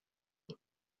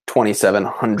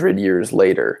 2,700 years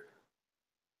later,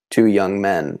 two young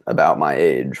men about my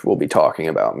age will be talking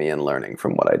about me and learning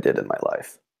from what I did in my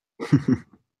life.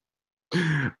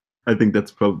 I think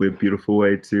that's probably a beautiful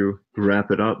way to wrap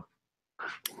it up.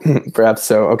 Perhaps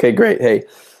so. Okay, great. Hey,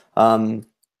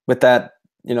 with that,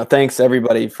 thanks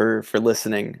everybody for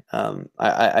listening.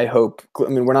 I hope, I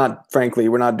mean, we're not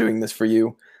doing this for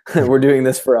you. We're doing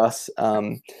this for us.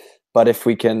 But if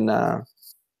we can,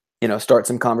 start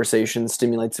some conversations,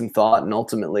 stimulate some thought, and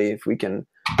ultimately if we can,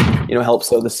 help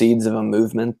sow the seeds of a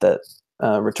movement that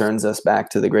returns us back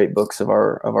to the great books of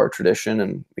our tradition,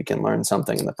 and we can learn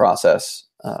something in the process,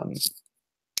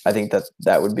 I think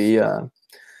that would be a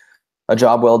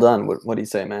job well done. What do you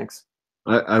say, Max?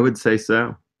 I would say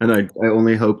so. And I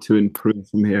only hope to improve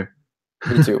from here.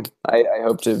 Me too. I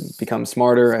hope to become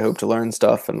smarter. I hope to learn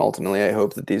stuff. And ultimately, I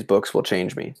hope that these books will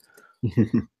change me.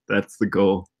 That's the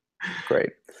goal.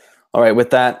 Great. All right. With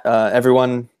that,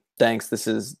 everyone, thanks. This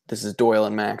is Doyle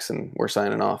and Max, and we're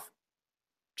signing off.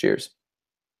 Cheers.